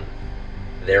effort on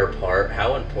their part,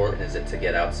 how important is it to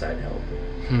get outside help?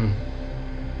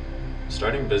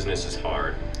 Starting business is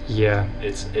hard. Yeah.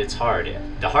 It's hard.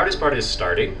 The hardest part is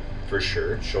starting, for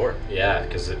sure. Sure. Yeah,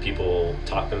 because the people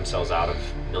talk themselves out of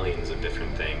millions of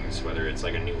different things, whether it's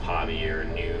like a new hobby or a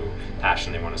new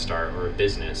passion they want to start, or a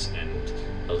business, and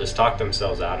they'll just talk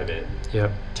themselves out of it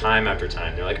Yep. time after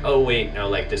time. They're like, oh wait, no,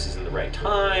 like this isn't the right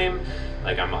time.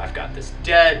 Like I've got this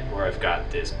debt, or I've got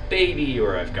this baby,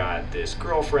 or I've got this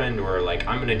girlfriend, or like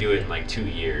I'm gonna do it in like 2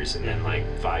 years, and then like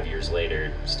 5 years later,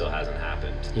 it still hasn't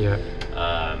happened. Yeah.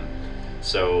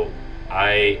 So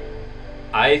I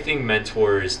think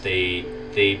mentors, they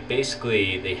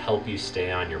basically they help you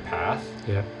stay on your path.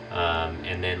 Yeah.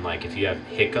 And then like if you have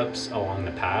hiccups along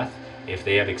the path, if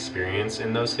they have experience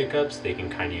in those hiccups, they can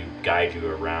kind of guide you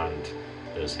around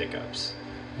those hiccups.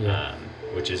 Yeah.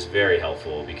 Which is very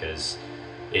helpful, because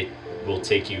it will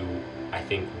take you, I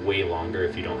think, way longer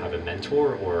if you don't have a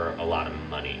mentor or a lot of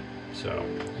money. So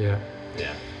Yeah.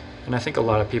 yeah. And I think a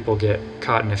lot of people get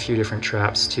caught in a few different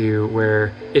traps too,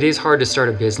 where it is hard to start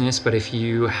a business, but if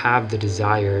you have the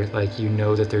desire, like you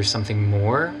know that there's something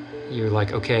more, you're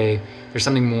like, okay, there's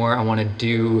something more, I want to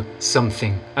do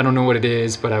something. I don't know what it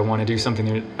is, but I want to do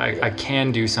something. I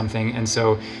can do something. And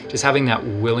so just having that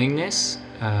willingness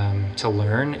to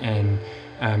learn,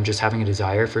 and just having a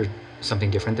desire for something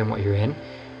different than what you're in.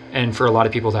 And for a lot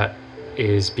of people, that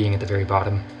is being at the very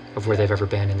bottom of where they've ever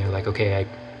been, and they're like, okay, I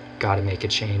got to make a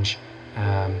change,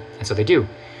 and so they do.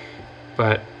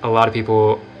 But a lot of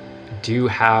people do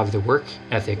have the work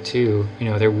ethic too. You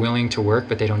know, they're willing to work,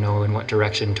 but they don't know in what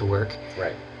direction to work.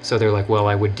 Right. So they're like, well,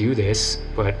 I would do this,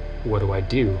 but what do I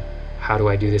do? How do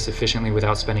I do this efficiently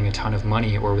without spending a ton of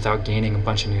money or without gaining a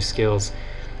bunch of new skills?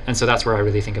 And so that's where I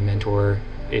really think a mentor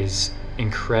is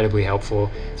incredibly helpful.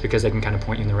 It's because they can kind of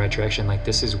point you in the right direction. Like,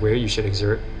 this is where you should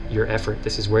exert your effort.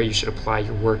 This is where you should apply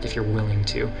your work if you're willing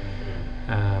to.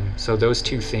 So those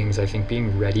two things, I think,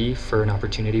 being ready for an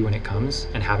opportunity when it comes,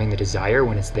 and having the desire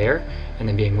when it's there, and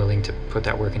then being willing to put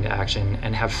that work into action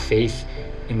and have faith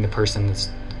in the person that's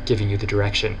giving you the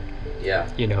direction. Yeah.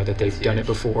 You know, that they've That's done it huge.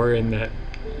 before, and that,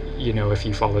 if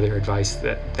you follow their advice,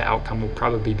 that the outcome will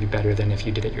probably be better than if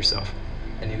you did it yourself.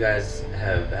 And you guys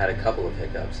have had a couple of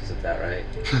hiccups, isn't that right?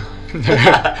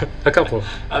 A couple.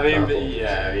 I mean,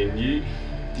 Couple.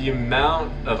 the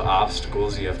amount of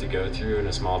obstacles you have to go through in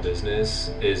a small business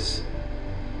is,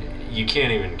 you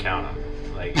can't even count them.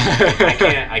 Like,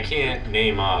 I can't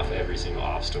name off every single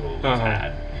obstacle we've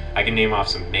had. I can name off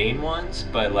some main ones,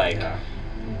 but like,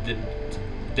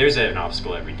 there's an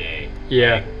obstacle every day.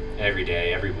 Yeah. Like, every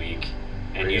day, every week,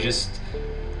 and Really? you just,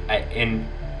 and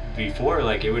before,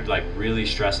 like, it would like really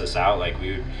stress us out. Like,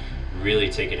 we would really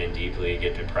take it in deeply,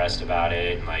 get depressed about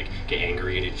it, and like get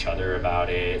angry at each other about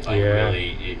it. Like,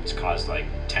 really, it's caused like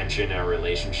tension in our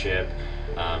relationship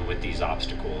with these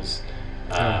obstacles.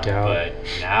 No doubt. But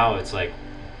now it's like,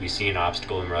 we see an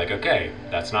obstacle and we're like, okay,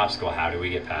 that's an obstacle. How do we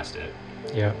get past it?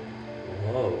 Yeah.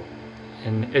 Whoa.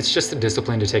 And it's just the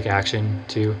discipline to take action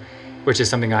too, which is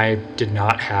something I did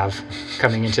not have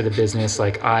coming into the business.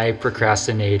 Like, I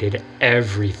procrastinated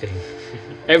everything,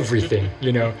 and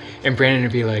Brandon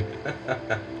would be like,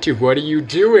 dude, what are you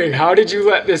doing? How did you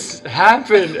let this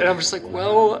happen? And I'm just like,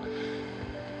 well,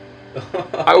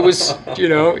 I was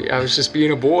just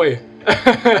being a boy.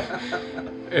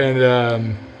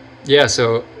 And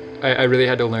so I really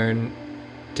had to learn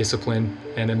discipline,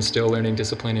 and I'm still learning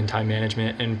discipline and time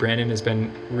management, and Brandon has been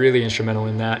really instrumental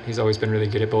in that. He's always been really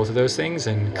good at both of those things,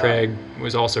 and Wow. Craig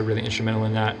was also really instrumental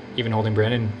in that, even holding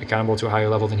Brandon accountable to a higher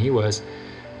level than he was.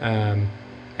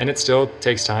 And it still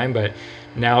takes time, but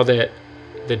now that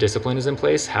the discipline is in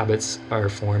place, habits are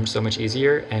formed so much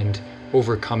easier, and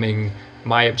overcoming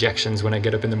my objections when I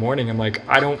get up in the morning. I'm like,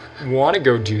 I don't want to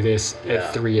go do this Yeah.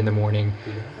 at 3 a.m, Who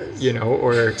does?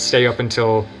 or stay up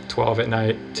until 12 at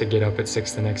night to get up at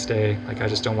 6 the next day. Like, I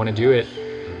just don't want to do it.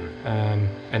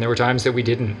 And there were times that we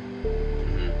didn't.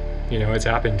 Mhm. It's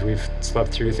happened. We've slept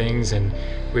through things and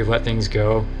we've let things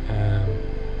go.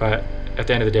 But at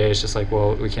the end of the day, it's just like,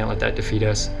 well, we can't let that defeat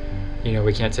us.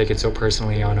 We can't take it so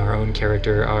personally on our own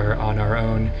character or on our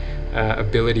own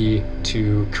ability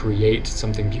to create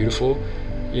something beautiful.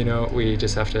 We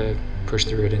just have to push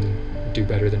through it and do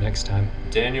better the next time.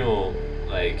 Daniel,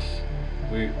 like,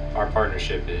 our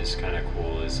partnership is kind of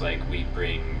cool. It's like, we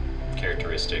bring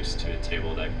characteristics to a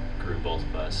table that grew both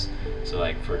of us. So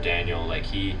like, for Daniel, like,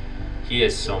 he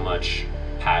has so much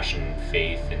passion,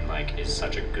 faith, and like is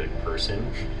such a good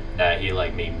person that he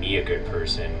like made me a good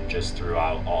person just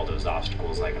throughout all those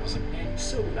obstacles. Like, I was like, man, he's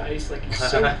so nice, like, he's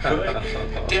so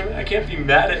good. Damn it, I can't be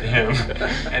mad at him.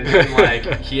 And then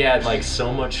like, he had like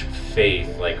so much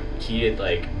faith, like he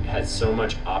had so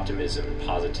much optimism and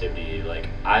positivity. Like,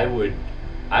 I would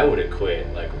have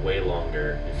quit like way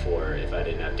longer before if I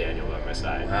didn't have Daniel by my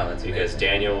side. Wow, that's because amazing.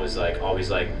 Daniel was like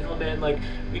always like, no man, like,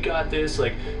 we got this,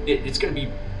 like it's gonna be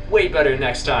way better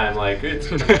next time, like it's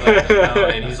gonna be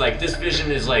like, and he's like, this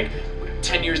vision is like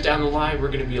 10 years down the line,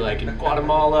 we're gonna be like in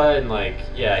Guatemala, and like,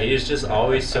 yeah, he is just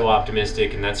always so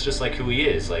optimistic, and that's just like who he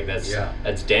is. Like,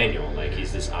 that's Daniel. Like,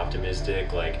 he's this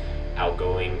optimistic, like,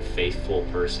 outgoing, faithful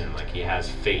person. Like, he has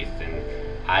faith, and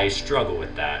I struggle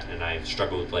with that, and I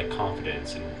struggle with like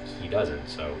confidence, and he doesn't.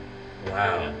 So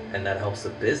Wow. Yeah. And that helps the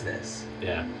business.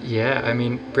 yeah. Yeah, I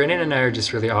mean, Brandon and I are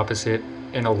just really opposite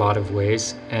in a lot of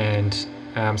ways, and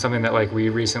something that like we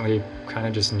recently kind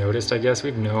of just noticed. I guess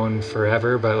we've known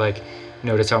forever, but like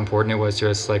noticed how important it was to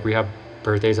us. Like, we have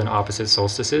birthdays on opposite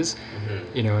solstices,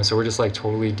 and so we're just like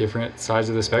totally different sides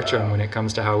of the spectrum Wow. when it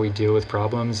comes to how we deal with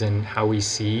problems and how we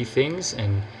see things.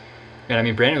 And I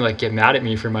mean, Brandon would like get mad at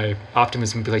me for my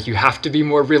optimism and be like, you have to be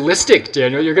more realistic,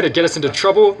 Daniel. You're going to get us into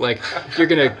trouble. Like, you're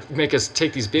going to make us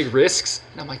take these big risks.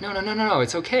 And I'm like, no,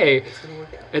 it's okay. It's gonna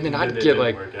work out. And then It I'd didn't get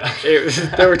like, work out.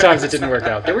 there were times it didn't work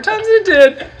out. There were times that it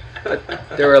did,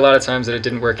 but there were a lot of times that it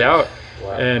didn't work out.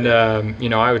 Wow. And,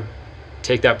 I would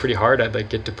take that pretty hard. I'd like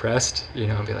get depressed,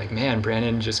 and be like, man,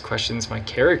 Brandon just questions my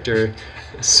character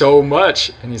so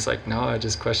much. And he's like, no, I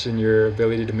just question your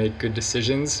ability to make good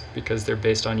decisions because they're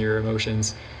based on your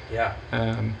emotions. Yeah.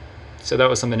 So that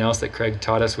was something else that Craig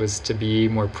taught us, was to be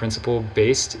more principle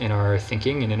based in our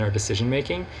thinking and in our decision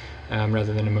making,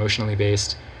 rather than emotionally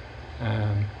based.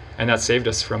 And that saved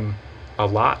us from a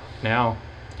lot now.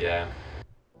 Yeah.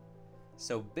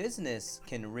 So business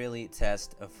can really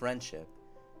test a friendship.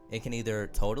 It can either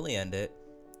totally end it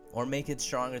or make it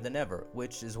stronger than ever,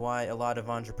 which is why a lot of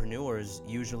entrepreneurs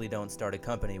usually don't start a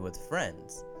company with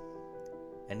friends.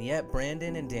 And yet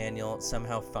Brandon and Daniel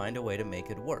somehow find a way to make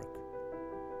it work.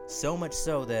 So much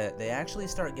so that they actually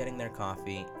start getting their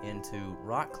coffee into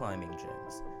rock climbing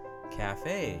gyms,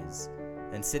 cafes,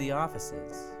 and city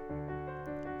offices,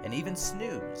 and even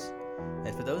Snooze.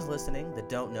 And for those listening that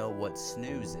don't know what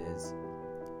Snooze is,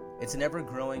 It's an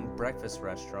ever-growing breakfast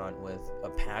restaurant with a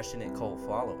passionate cult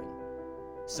following.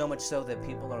 So much so that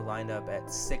people are lined up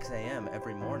at 6 a.m.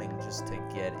 every morning just to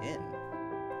get in.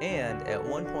 And at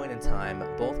one point in time,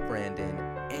 both Brandon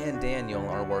and Daniel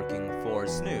are working for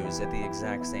Snooze at the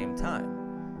exact same time.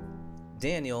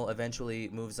 Daniel eventually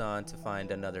moves on to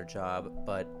find another job,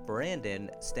 but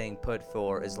Brandon, staying put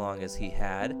for as long as he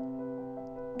had,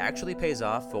 actually pays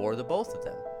off for the both of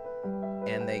them.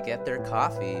 And they get their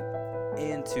coffee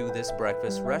into this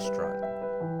breakfast restaurant.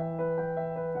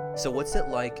 So what's it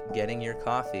like getting your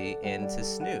coffee into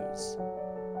Snooze?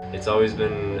 It's always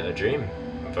been a dream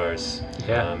of ours.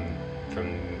 Yeah.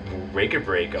 From Rake or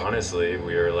Break, honestly,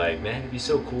 we were like, man, it'd be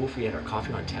so cool if we had our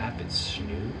coffee on tap at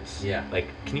Snooze. Yeah. Like,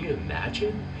 can you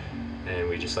imagine? And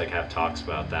we just like have talks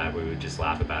about that. We would just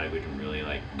laugh about it. We didn't really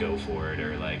like go for it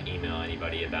or like email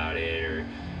anybody about it. Or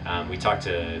we talked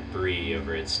to Bree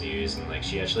over at Snooze, and like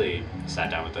she actually sat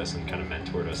down with us and kind of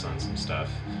mentored us on some stuff.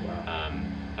 Wow.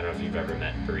 I don't know if you've ever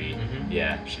met Bree. Mhm.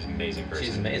 Yeah, she's an amazing person.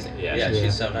 She's amazing. Yeah, Yeah, she's-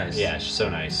 she's so nice. Yeah, she's so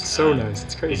nice. So nice.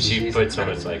 It's And crazy. she She's put so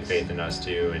much incredible. like faith in us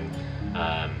too, and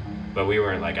but we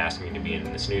weren't like asking to be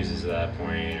in the snoozes at that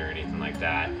point or anything like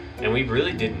that, and we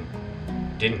really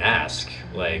didn't ask.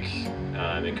 Like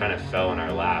it kind of fell in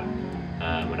our lap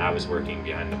when I was working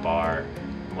behind the bar.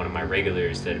 One of my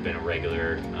regulars that had been a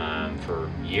regular for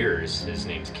years, his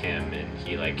name's Kim, and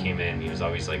he like came in. He was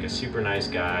always like a super nice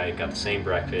guy. Got the same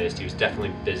breakfast. He was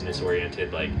definitely business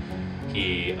oriented. Like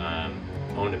he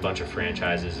owned a bunch of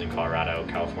franchises in Colorado,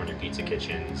 California Pizza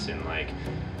Kitchens, and like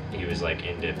he was like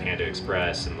into Panda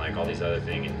Express and like all these other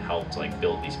things, and helped like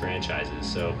build these franchises.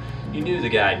 So you knew the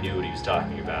guy knew what he was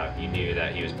talking about. You knew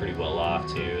that he was pretty well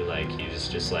off too. Like he was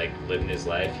just like living his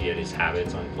life. He had his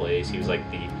habits on place. He was like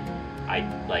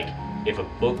if a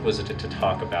book was to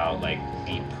talk about like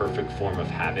the perfect form of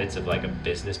habits of like a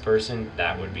business person,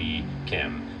 that would be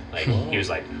Kim. Like he was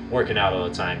like working out all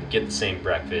the time, get the same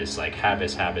breakfast, like have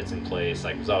his habits in place,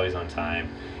 like was always on time.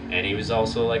 And he was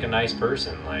also like a nice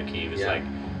person. Like he was like,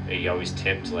 he always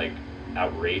tipped like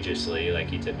outrageously. Like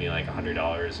he tipped me like $100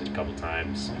 a couple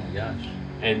times. Oh my gosh.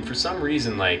 And for some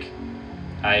reason, like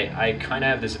I kind of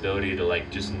have this ability to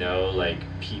like just know like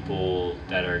people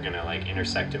that are gonna like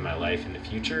intersect in my life in the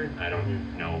future. I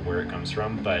don't know where it comes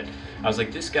from, but I was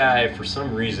like, this guy, for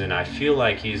some reason, I feel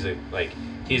like he's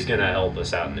gonna help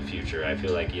us out in the future. I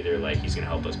feel like either like he's gonna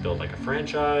help us build like a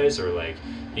franchise, or like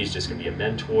he's just gonna be a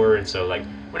mentor. And so like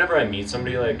whenever I meet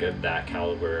somebody like of that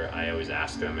caliber, I always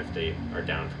ask them if they are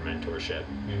down for mentorship.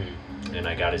 Mm-hmm. And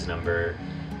I got his number.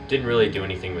 Didn't really do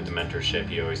anything with the mentorship.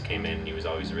 He always came in. He was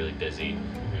always really busy.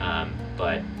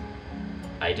 But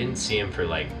I didn't see him for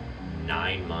like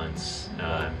 9 months.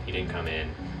 He didn't come in.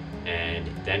 And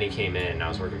then he came in, and I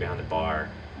was working behind the bar,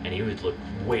 and he would look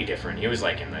way different. He was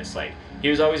like in this, like, he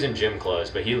was always in gym clothes,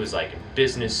 but he was like in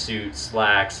business suit,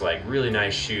 slacks, like really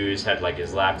nice shoes, had like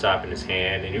his laptop in his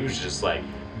hand, and he was just like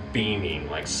beaming,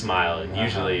 like smiling.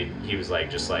 Usually he was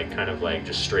like just like kind of like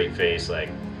just straight face, like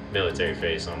military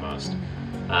face almost.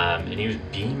 And he was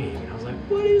beaming, and I was like,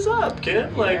 what is up,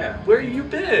 Kim? Like, where you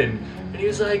been? And he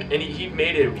was like, and he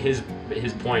made it his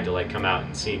point to like come out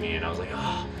and see me, and I was like,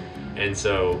 oh. And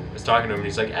so I was talking to him, and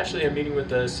he's like, actually, I'm meeting with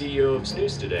the CEO of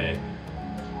Snooze today.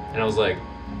 And I was like,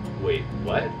 wait,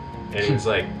 what? And he was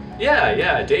like,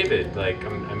 yeah, David. Like,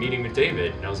 I'm meeting with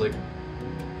David. And I was like,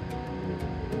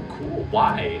 cool,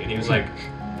 why? And he was like,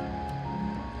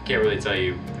 can't really tell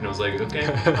you. And I was like, okay,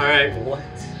 all right. What?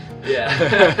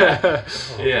 Yeah.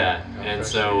 Yeah. And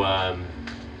so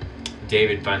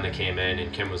David finally came in,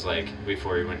 and Kim was like,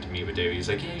 before he went to meet with David, he's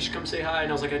like, hey, you should come say hi. And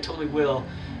I was like, I totally will.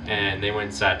 And they went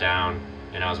and sat down,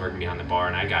 and I was working behind the bar,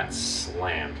 and I got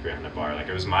slammed behind the bar. Like,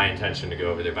 it was my intention to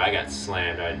go over there, but I got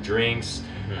slammed. I had drinks,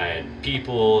 I had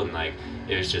people, and like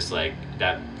it was just like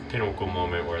that pinnacle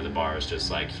moment where the bar was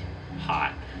just like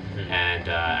hot. And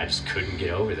I just couldn't get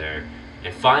over there.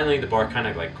 And finally, the bar kind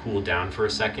of like cooled down for a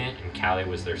second, and Callie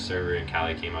was their server, and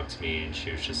Callie came up to me, and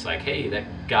she was just like, hey,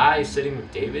 that guy sitting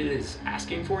with David is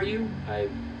asking for you. I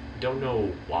don't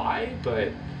know why, but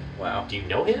Wow. do you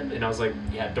know him? And I was like,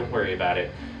 yeah, don't worry about it.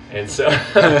 And so,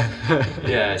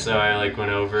 yeah, so I like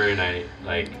went over, and I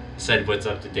like said what's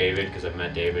up to David, because I've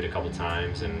met David a couple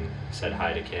times, and said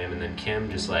hi to Kim. And then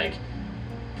Kim just like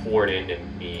poured into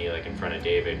me like in front of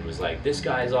David and was like, this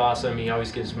guy's awesome, he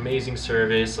always gives amazing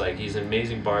service, like he's an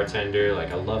amazing bartender,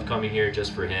 like I love coming here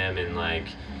just for him, and like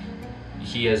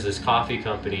he has this coffee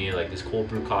company, like this cold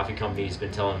brew coffee company he's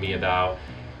been telling me about.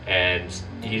 And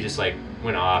he just like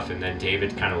went off, and then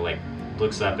David kind of like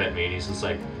looks up at me, and he's just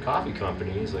like, coffee company?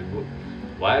 He's like,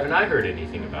 why haven't I heard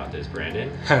anything about this,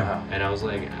 Brandon? Wow. And I was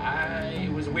like, I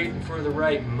was waiting for the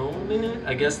right moment.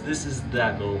 I guess this is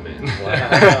that moment.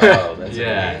 Wow, that's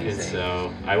yeah, amazing. and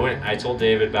so I told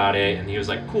David about it, and he was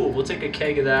like, cool, we'll take a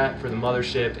keg of that for the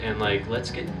mothership, and like, let's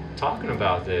get talking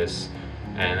about this.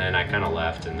 And then I kind of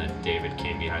left, and then David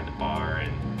came behind the bar,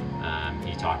 and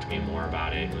he talked to me more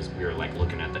about it. We were like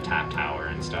looking at the tap tower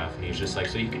and stuff, and he was just like,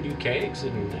 so you can do kegs?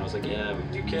 And I was like, yeah, we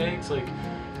can do kegs, like,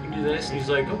 you can do this. And he's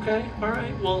like, okay, all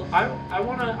right, well, I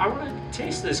wanna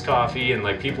taste this coffee. And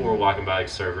like, people were walking by, like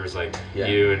servers like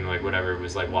you and like whatever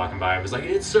was like walking by, and was like,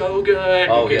 it's so good.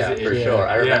 Oh because yeah, for sure.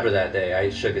 I remember that day. I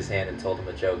shook his hand and told him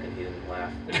a joke, and he didn't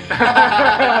laugh.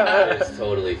 It's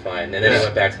totally fine. And then he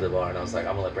went back to the bar, and I was like,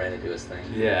 I'm gonna let Brandon do his thing.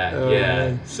 Yeah, Oh, yeah.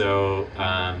 man. So,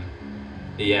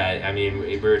 yeah, I mean,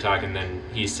 we were talking, then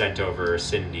he sent over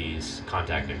Cindy's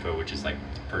contact info, which is like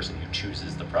the person who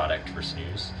chooses the product for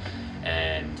Snooze.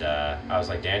 And I was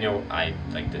like, Daniel, I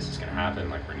like this is gonna happen.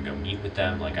 Like, we're gonna go meet with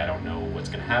them. Like, I don't know what's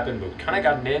gonna happen, but we kind of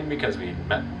gotten in because we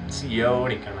met the CEO,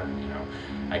 and he kind of,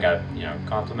 I got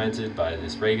complimented by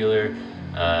this regular,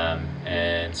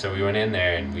 and so we went in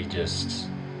there and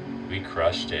we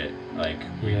crushed it. Like,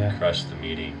 we crushed the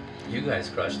meeting. You guys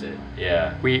crushed it.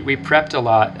 Yeah. We prepped a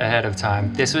lot ahead of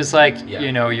time. This was like, Yeah.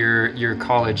 your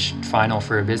college final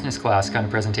for a business class kind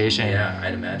of presentation. Yeah,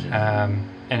 I'd imagine.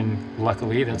 And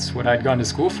luckily, that's what I'd gone to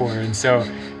school for. And so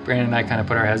Brandon and I kind of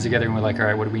put our heads together and we're like, all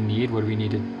right, what do we need? What do we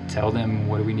need to tell them?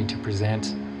 What do we need to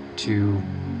present to,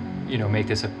 make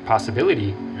this a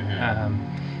possibility?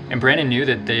 And Brandon knew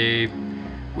that they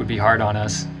would be hard on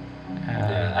us.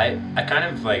 Yeah, I kind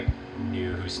of like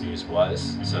knew who Snooze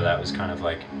was, so that was kind of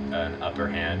like an upper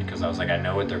hand, because I was like, I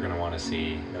know what they're gonna want to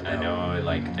see. I know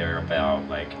like they're about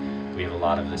like, we have a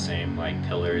lot of the same like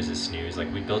pillars as Snooze.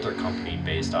 Like, we built our company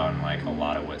based on like a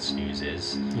lot of what Snooze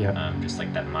is. Just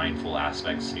like that mindful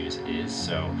aspect Snooze is.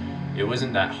 So it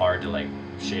wasn't that hard to like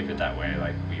shape it that way.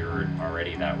 Like, we were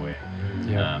already that way.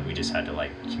 We just had to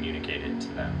like communicate it to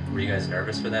them. Were you guys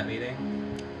nervous for that meeting?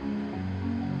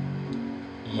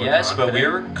 Yes, but we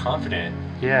were confident.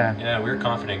 Yeah, we were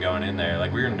confident going in there.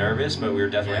 Like, we were nervous, but we were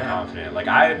definitely confident. Like,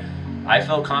 I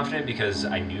felt confident because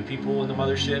I knew people in the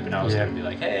mothership, and I was gonna be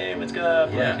like, hey, what's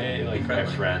up? Yeah, like, hey, like my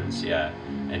friends,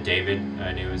 and David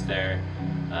I knew was there.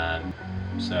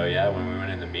 So yeah, when we went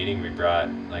in the meeting, we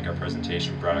brought like our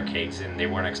presentation, brought our kegs in. They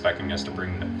weren't expecting us to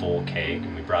bring the full keg,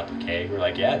 and we brought the keg. We're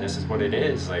like, yeah, this is what it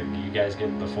is. Like, you guys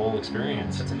get the full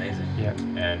experience. That's amazing. yeah.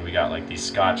 And we got like these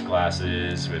Scotch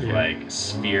glasses with like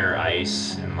sphere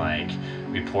ice, and like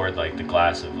we poured like the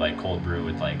glass of like cold brew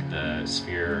with like the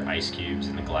sphere ice cubes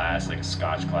in the glass, like a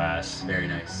Scotch glass. Very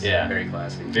nice. Yeah. Very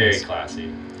classy. Very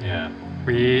classy. Yeah.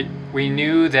 We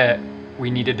knew that we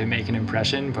needed to make an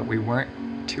impression, but we weren't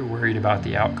too worried about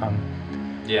the outcome.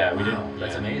 Yeah, we Wow, did.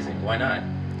 that's amazing. Why not?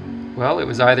 Well, it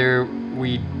was either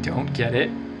we don't get it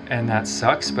and that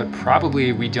sucks, but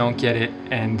probably we don't get it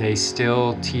and they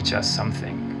still teach us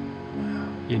something.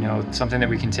 Wow. Something that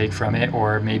we can take from it,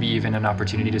 or maybe even an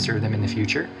opportunity to serve them in the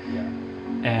future. Yeah.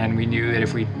 And we knew that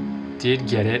if we did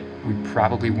get it, we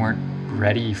probably weren't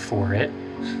ready for it,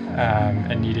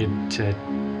 and needed to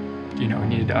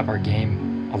up our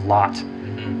game a lot.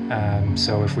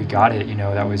 So if we got it,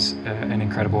 that was an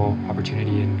incredible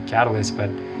opportunity and catalyst. But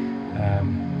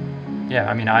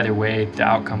either way, the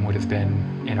outcome would have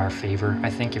been in our favor, I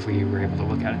think, if we were able to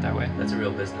look at it that way. That's a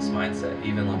real business mindset,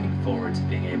 even looking forward to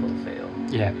being able to fail.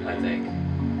 Yeah. I think.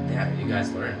 Yeah, you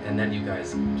guys learn, and then you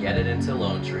guys get it into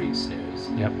Lone Tree Snooze.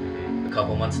 Yep. A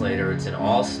couple months later, it's in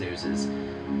all snoozes.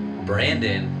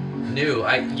 Brandon knew,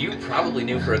 you probably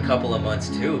knew for a couple of months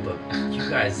too, but you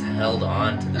guys held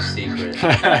on to the secret.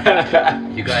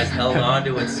 You guys held on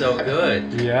to it so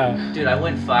good. Yeah. Dude, I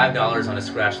win $5 on a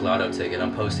scratch lotto ticket.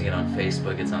 I'm posting it on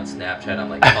Facebook. It's on Snapchat. I'm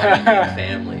like calling my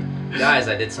family. Guys,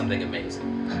 I did something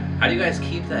amazing. How do you guys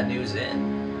keep that news in?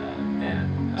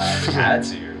 Man, we had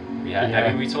to. I Yeah.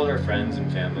 mean, we told our friends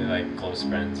and family, like close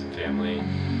friends and family,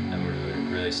 and we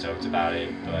were really stoked about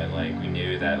it. But like, we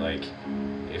knew that like,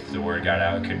 if the word got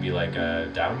out, it could be like a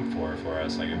downpour for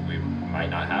us. Like, we might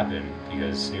not happen,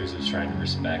 because Snooze was trying to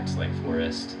respect like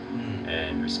Forest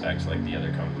and respect like the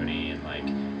other company, and like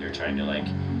they're trying to like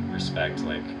respect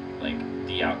like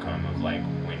the outcome of like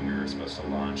when we were supposed to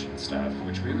launch and stuff,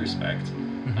 which we respect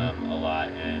a lot.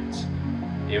 And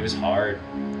it was hard,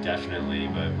 definitely,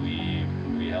 but we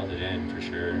held it in for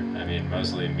sure. I mean,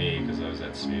 mostly me, because I was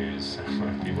at Snooze.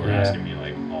 People were asking me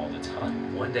like all the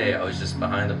time. One day I was just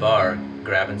behind the bar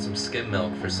grabbing some skim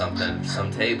milk for some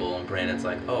table, and Brandon's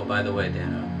like, oh, by the way,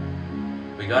 Dano,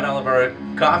 we got all of our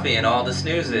coffee and all the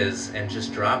snoozes, and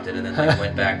just dropped it, and then like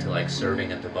went back to like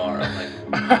serving at the bar. I'm like,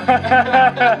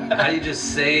 how do you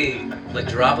just say, like,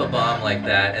 drop a bomb like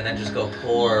that and then just go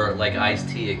pour like iced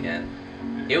tea again?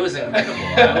 It was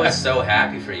incredible. I was so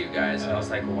happy for you guys, and I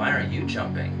was like, well, why aren't you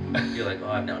jumping? You're like,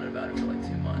 oh, I've known about it for like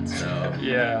 2 months, so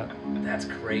Yeah. that's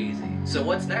crazy. So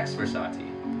what's next for Sati?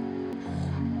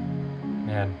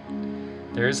 Man,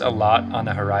 there's a lot on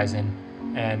the horizon,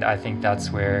 and I think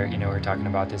that's where, you know, we're talking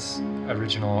about this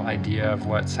original idea of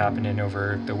what's happening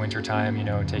over the winter time, you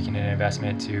know, taking an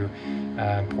investment to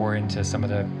pour into some of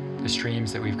the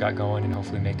streams that we've got going and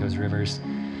hopefully make those rivers.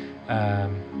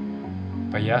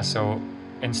 But yeah, so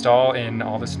install in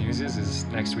all the snoozes is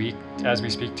next week. As we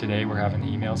speak today, we're having the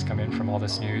emails come in from all the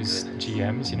snooze goodness.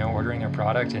 GMs, you know, ordering their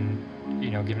product and,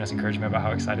 you know, giving us encouragement about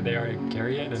how excited they are to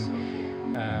carry it. So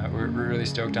And cool. we're really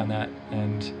stoked on that.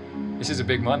 And this is a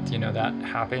big month, you know, that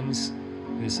happens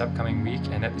this upcoming week.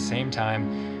 And at the same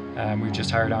time, we've just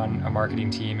hired on a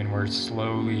marketing team, and we're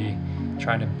slowly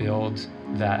trying to build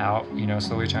that out, you know,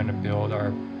 slowly trying to build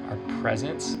our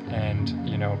presence and,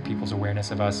 you know, people's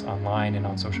awareness of us online and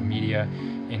on social media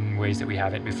in ways that we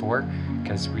haven't before,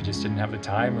 because we just didn't have the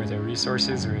time or the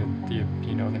resources or the,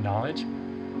 you know, the knowledge.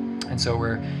 And so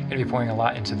we're going to be pouring a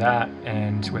lot into that.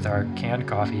 And with our canned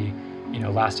coffee, you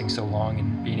know, lasting so long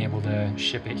and being able to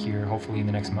ship it here hopefully in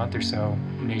the next month or so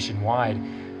nationwide,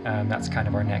 that's kind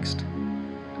of our next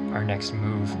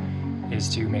move, is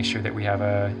to make sure that we have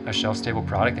a shelf stable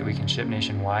product that we can ship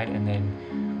nationwide, and then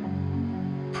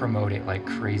promote it like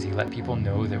crazy. Let people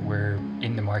know that we're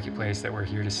in the marketplace, that we're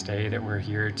here to stay, that we're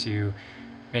here to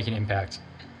make an impact,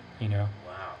 you know.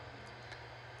 Wow.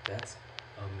 That's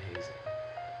amazing.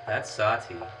 That's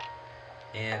Sati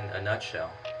in a nutshell.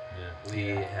 Yeah. We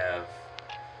have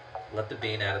let the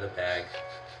bean out of the bag,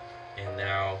 and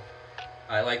now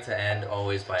I like to end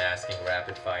always by asking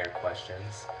rapid fire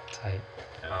questions. Tight.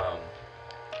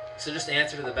 So just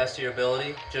answer to the best of your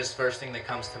ability. Just first thing that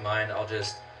comes to mind. I'll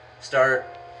just start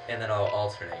and then I'll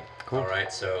alternate. Cool. All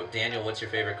right. So Daniel, what's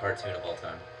your favorite cartoon of all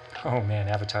time? Oh man,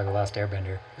 Avatar: The Last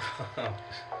Airbender.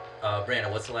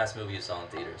 Brandon, what's the last movie you saw in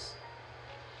theaters?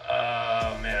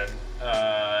 Oh man,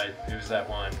 it was that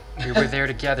one. We were there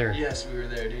together. Yes, we were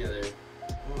there together.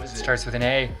 What was it? Starts with an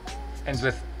A, ends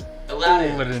with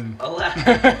Aladdin.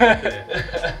 Aladdin.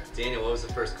 Daniel, what was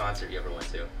the first concert you ever went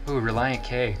to? Ooh, Reliant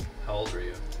K. How old were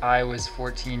you? I was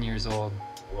 14 years old.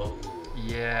 Whoa.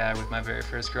 Yeah, with my very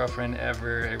first girlfriend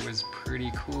ever. It was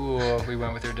pretty cool. We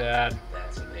went with her dad.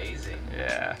 That's amazing.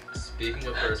 Yeah. Speaking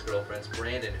of first girlfriends,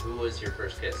 Brandon, who was your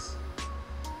first kiss?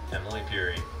 Emily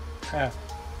Peary,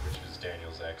 which was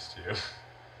Daniel's ex too.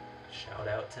 Shout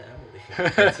out to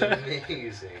Emily. That's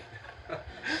amazing.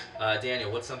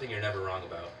 Daniel, what's something you're never wrong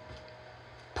about?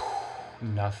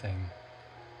 Nothing.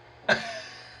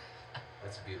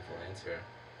 That's a beautiful answer.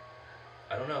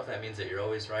 I don't know if that means that you're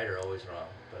always right or always wrong,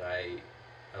 but I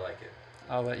like it.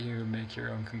 I'll let you make your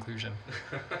own conclusion.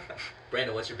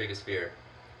 Brandon, what's your biggest fear?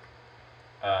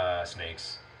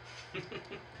 Snakes. Yeah.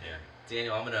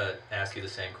 Daniel, I'm gonna ask you the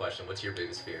same question. What's your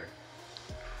biggest fear?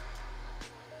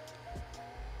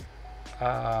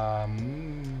 I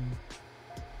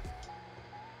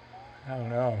don't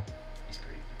know. He's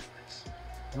pretty nice.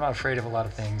 I'm not afraid of a lot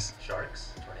of things.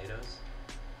 Sharks? Tornadoes?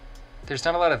 There's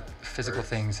not a lot of physical Birds.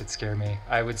 things that scare me.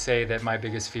 I would say that my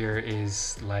biggest fear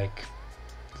is like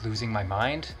losing my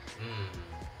mind.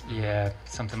 Yeah,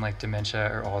 something like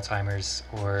dementia or Alzheimer's,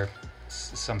 or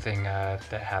something that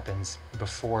happens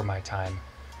before my time.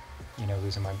 You know,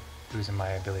 losing my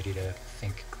ability to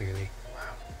think clearly.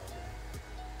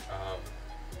 Wow.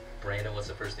 Brandon, what's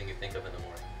the first thing you think of in the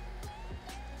morning?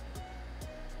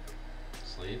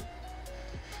 Sleep.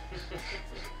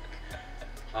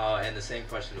 And the same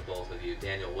question to both of you.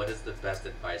 Daniel, what is the best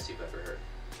advice you've ever heard?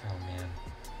 Oh man.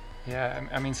 Yeah,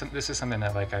 I mean, this is something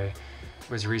that like I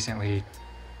was recently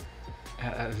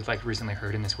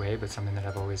heard in this way, but something that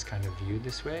I've always kind of viewed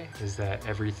this way is that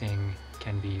everything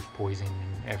can be poison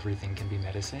and everything can be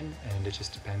medicine, and it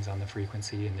just depends on the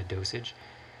frequency and the dosage.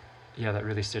 Yeah, that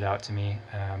really stood out to me.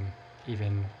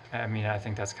 I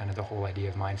think that's kind of the whole idea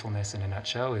of mindfulness in a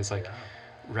nutshell, is like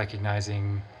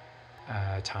recognizing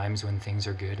times when things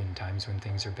are good and times when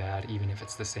things are bad, even if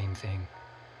it's the same thing.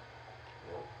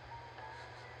 Whoa.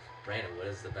 Brandon, what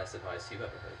is the best advice you've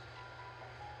ever heard?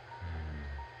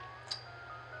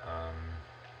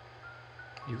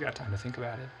 You've got time to think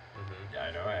about it. Mm-hmm. Yeah,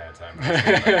 I know I had time. I was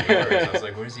thinking about yours. I was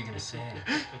like, what is he gonna say?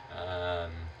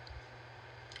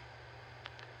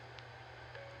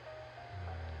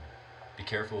 Be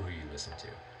careful who you listen to.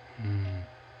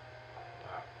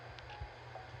 Wow.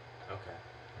 Okay.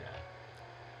 Yeah.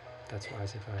 That's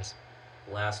wise advice.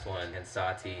 last one, and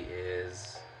Sati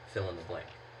is fill in the blank.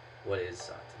 What is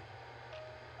Sati?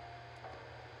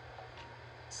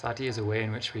 Sati is a way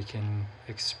in which we can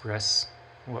express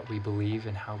what we believe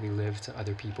and how we live to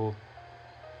other people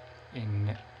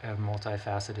in a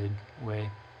multifaceted way,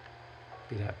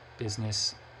 be that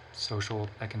business, social,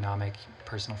 economic,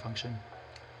 personal function.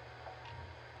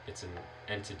 It's an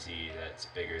entity that's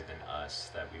bigger than us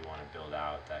that we want to build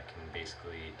out that can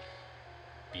basically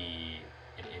be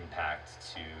an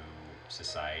impact to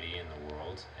society and the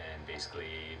world, and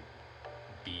basically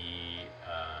be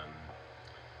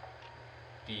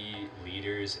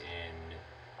leaders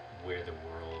in where the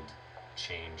world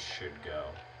change should go.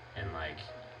 And like,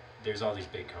 there's all these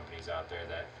big companies out there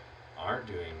that aren't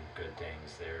doing good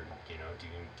things. They're, you know,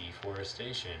 doing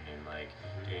deforestation and like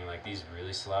doing like these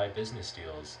really sly business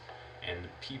deals. And the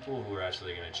people who are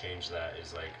actually going to change that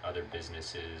is like other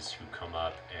businesses who come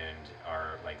up and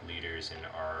are like leaders and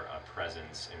are a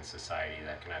presence in society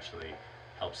that can actually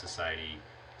help society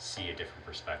see a different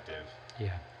perspective.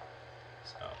 Yeah.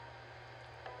 So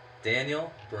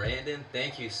Daniel, Brandon,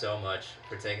 thank you so much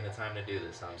for taking the time to do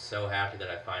this. I'm so happy that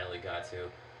I finally got to.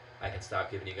 I can stop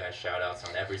giving you guys shout outs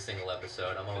on every single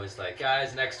episode. I'm always like,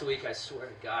 guys, next week, I swear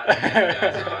to God, I'll have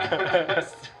you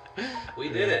guys on. We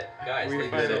did it. Guys,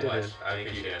 thank you so much. I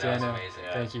appreciate it. That was Daniel, amazing.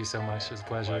 thank you so much. It was a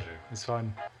pleasure. It was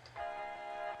fun.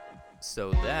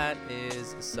 So that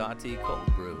is Sati Cold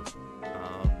Brew.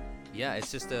 Yeah,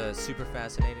 it's just a super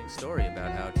fascinating story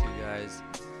about how two guys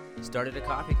started a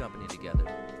coffee company together.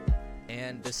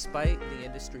 And despite the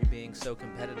industry being so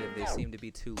competitive, they seem to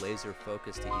be too laser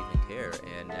focused to even care.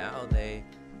 And now they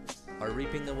are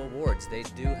reaping the rewards. They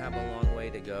do have a long way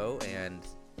to go. And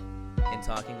in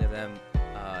talking to them,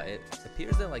 it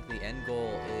appears that like the end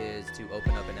goal is to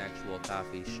open up an actual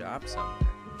coffee shop somewhere.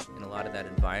 And a lot of that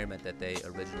environment that they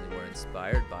originally were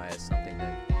inspired by is something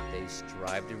that they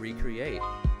strive to recreate.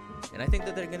 And I think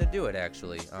that they're going to do it,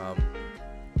 actually.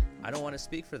 I don't want to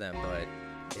speak for them, but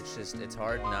it's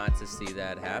hard not to see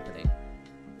that happening.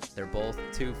 They're both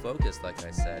too focused, like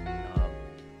I said.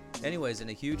 Anyways, and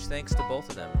a huge thanks to both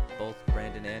of them, both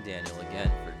Brandon and Daniel,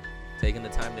 again, for taking the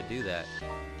time to do that.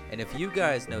 And if you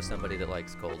guys know somebody that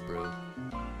likes cold brew,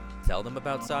 tell them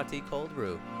about Sati Cold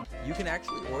Brew. You can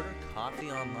actually order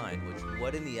coffee online, which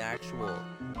what in the actual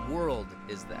world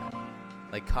is that?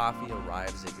 Like, coffee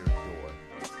arrives at your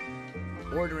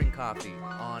door. Ordering coffee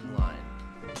online.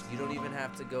 You don't even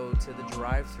have to go to the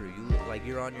drive-thru.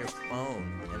 You're on your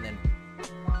phone, and then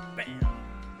bam,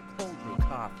 cold brew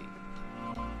coffee.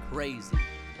 Crazy.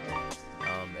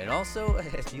 And also,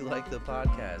 if you like the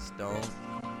podcast,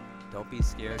 don't be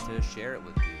scared to share it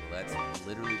with people. That's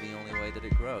literally the only way that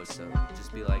it grows. So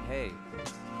just be like, hey,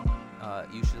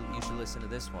 you should listen to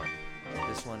this one.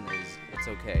 This one it's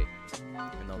okay.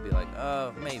 And they'll be like,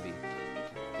 maybe.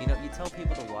 You know, you tell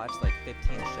people to watch like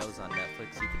 15 shows on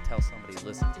Netflix, you can tell somebody to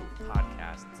listen to a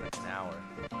podcast. It's like an hour.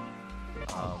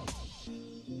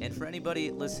 And for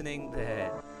anybody listening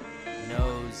that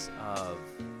knows of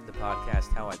the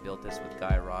podcast How I Built This with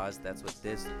Guy Raz, that's what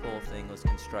this whole thing was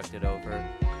constructed over.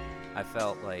 I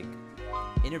felt like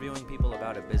interviewing people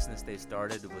about a business they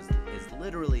started is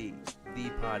literally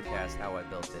the podcast How I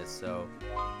Built This. So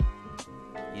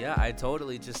yeah,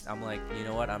 I'm like, you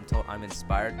know what, I'm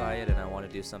inspired by it, and I want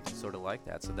to do something sort of like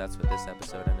that. So that's what this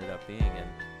episode ended up being. And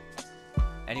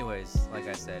anyways, like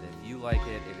I said, if you like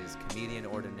it, it is Comedian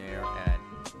Ordinaire, and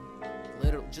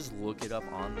literally just look it up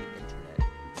on the internet.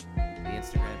 The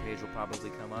Instagram page will probably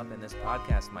come up, and this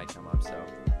podcast might come up. So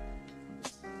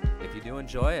if you do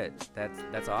enjoy it,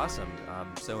 that's awesome.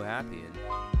 I'm so happy. And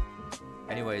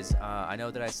anyways, I know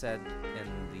that I said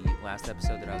in the last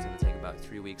episode that I was going to take about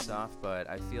 3 weeks off, but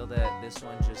I feel that this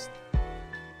one just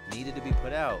needed to be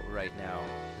put out right now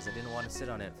because I didn't want to sit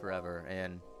on it forever.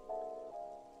 And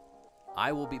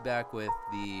I will be back with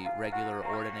the regular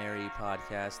Ordinary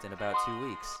podcast in about 2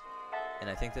 weeks. And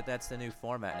I think that that's the new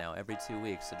format now, every 2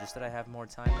 weeks. So just that I have more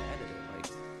time to edit it.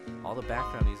 Like, all the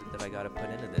background music that I got to put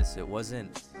into this, it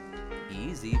wasn't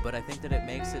easy, but I think that it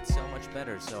makes it so much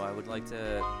better. So I would like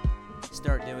to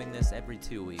start doing this every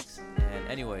 2 weeks. And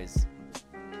anyways,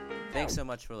 thanks so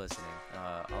much for listening.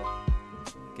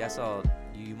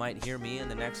 You might hear me in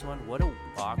the next one. What a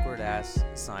awkward ass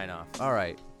sign off. All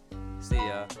right, see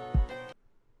ya.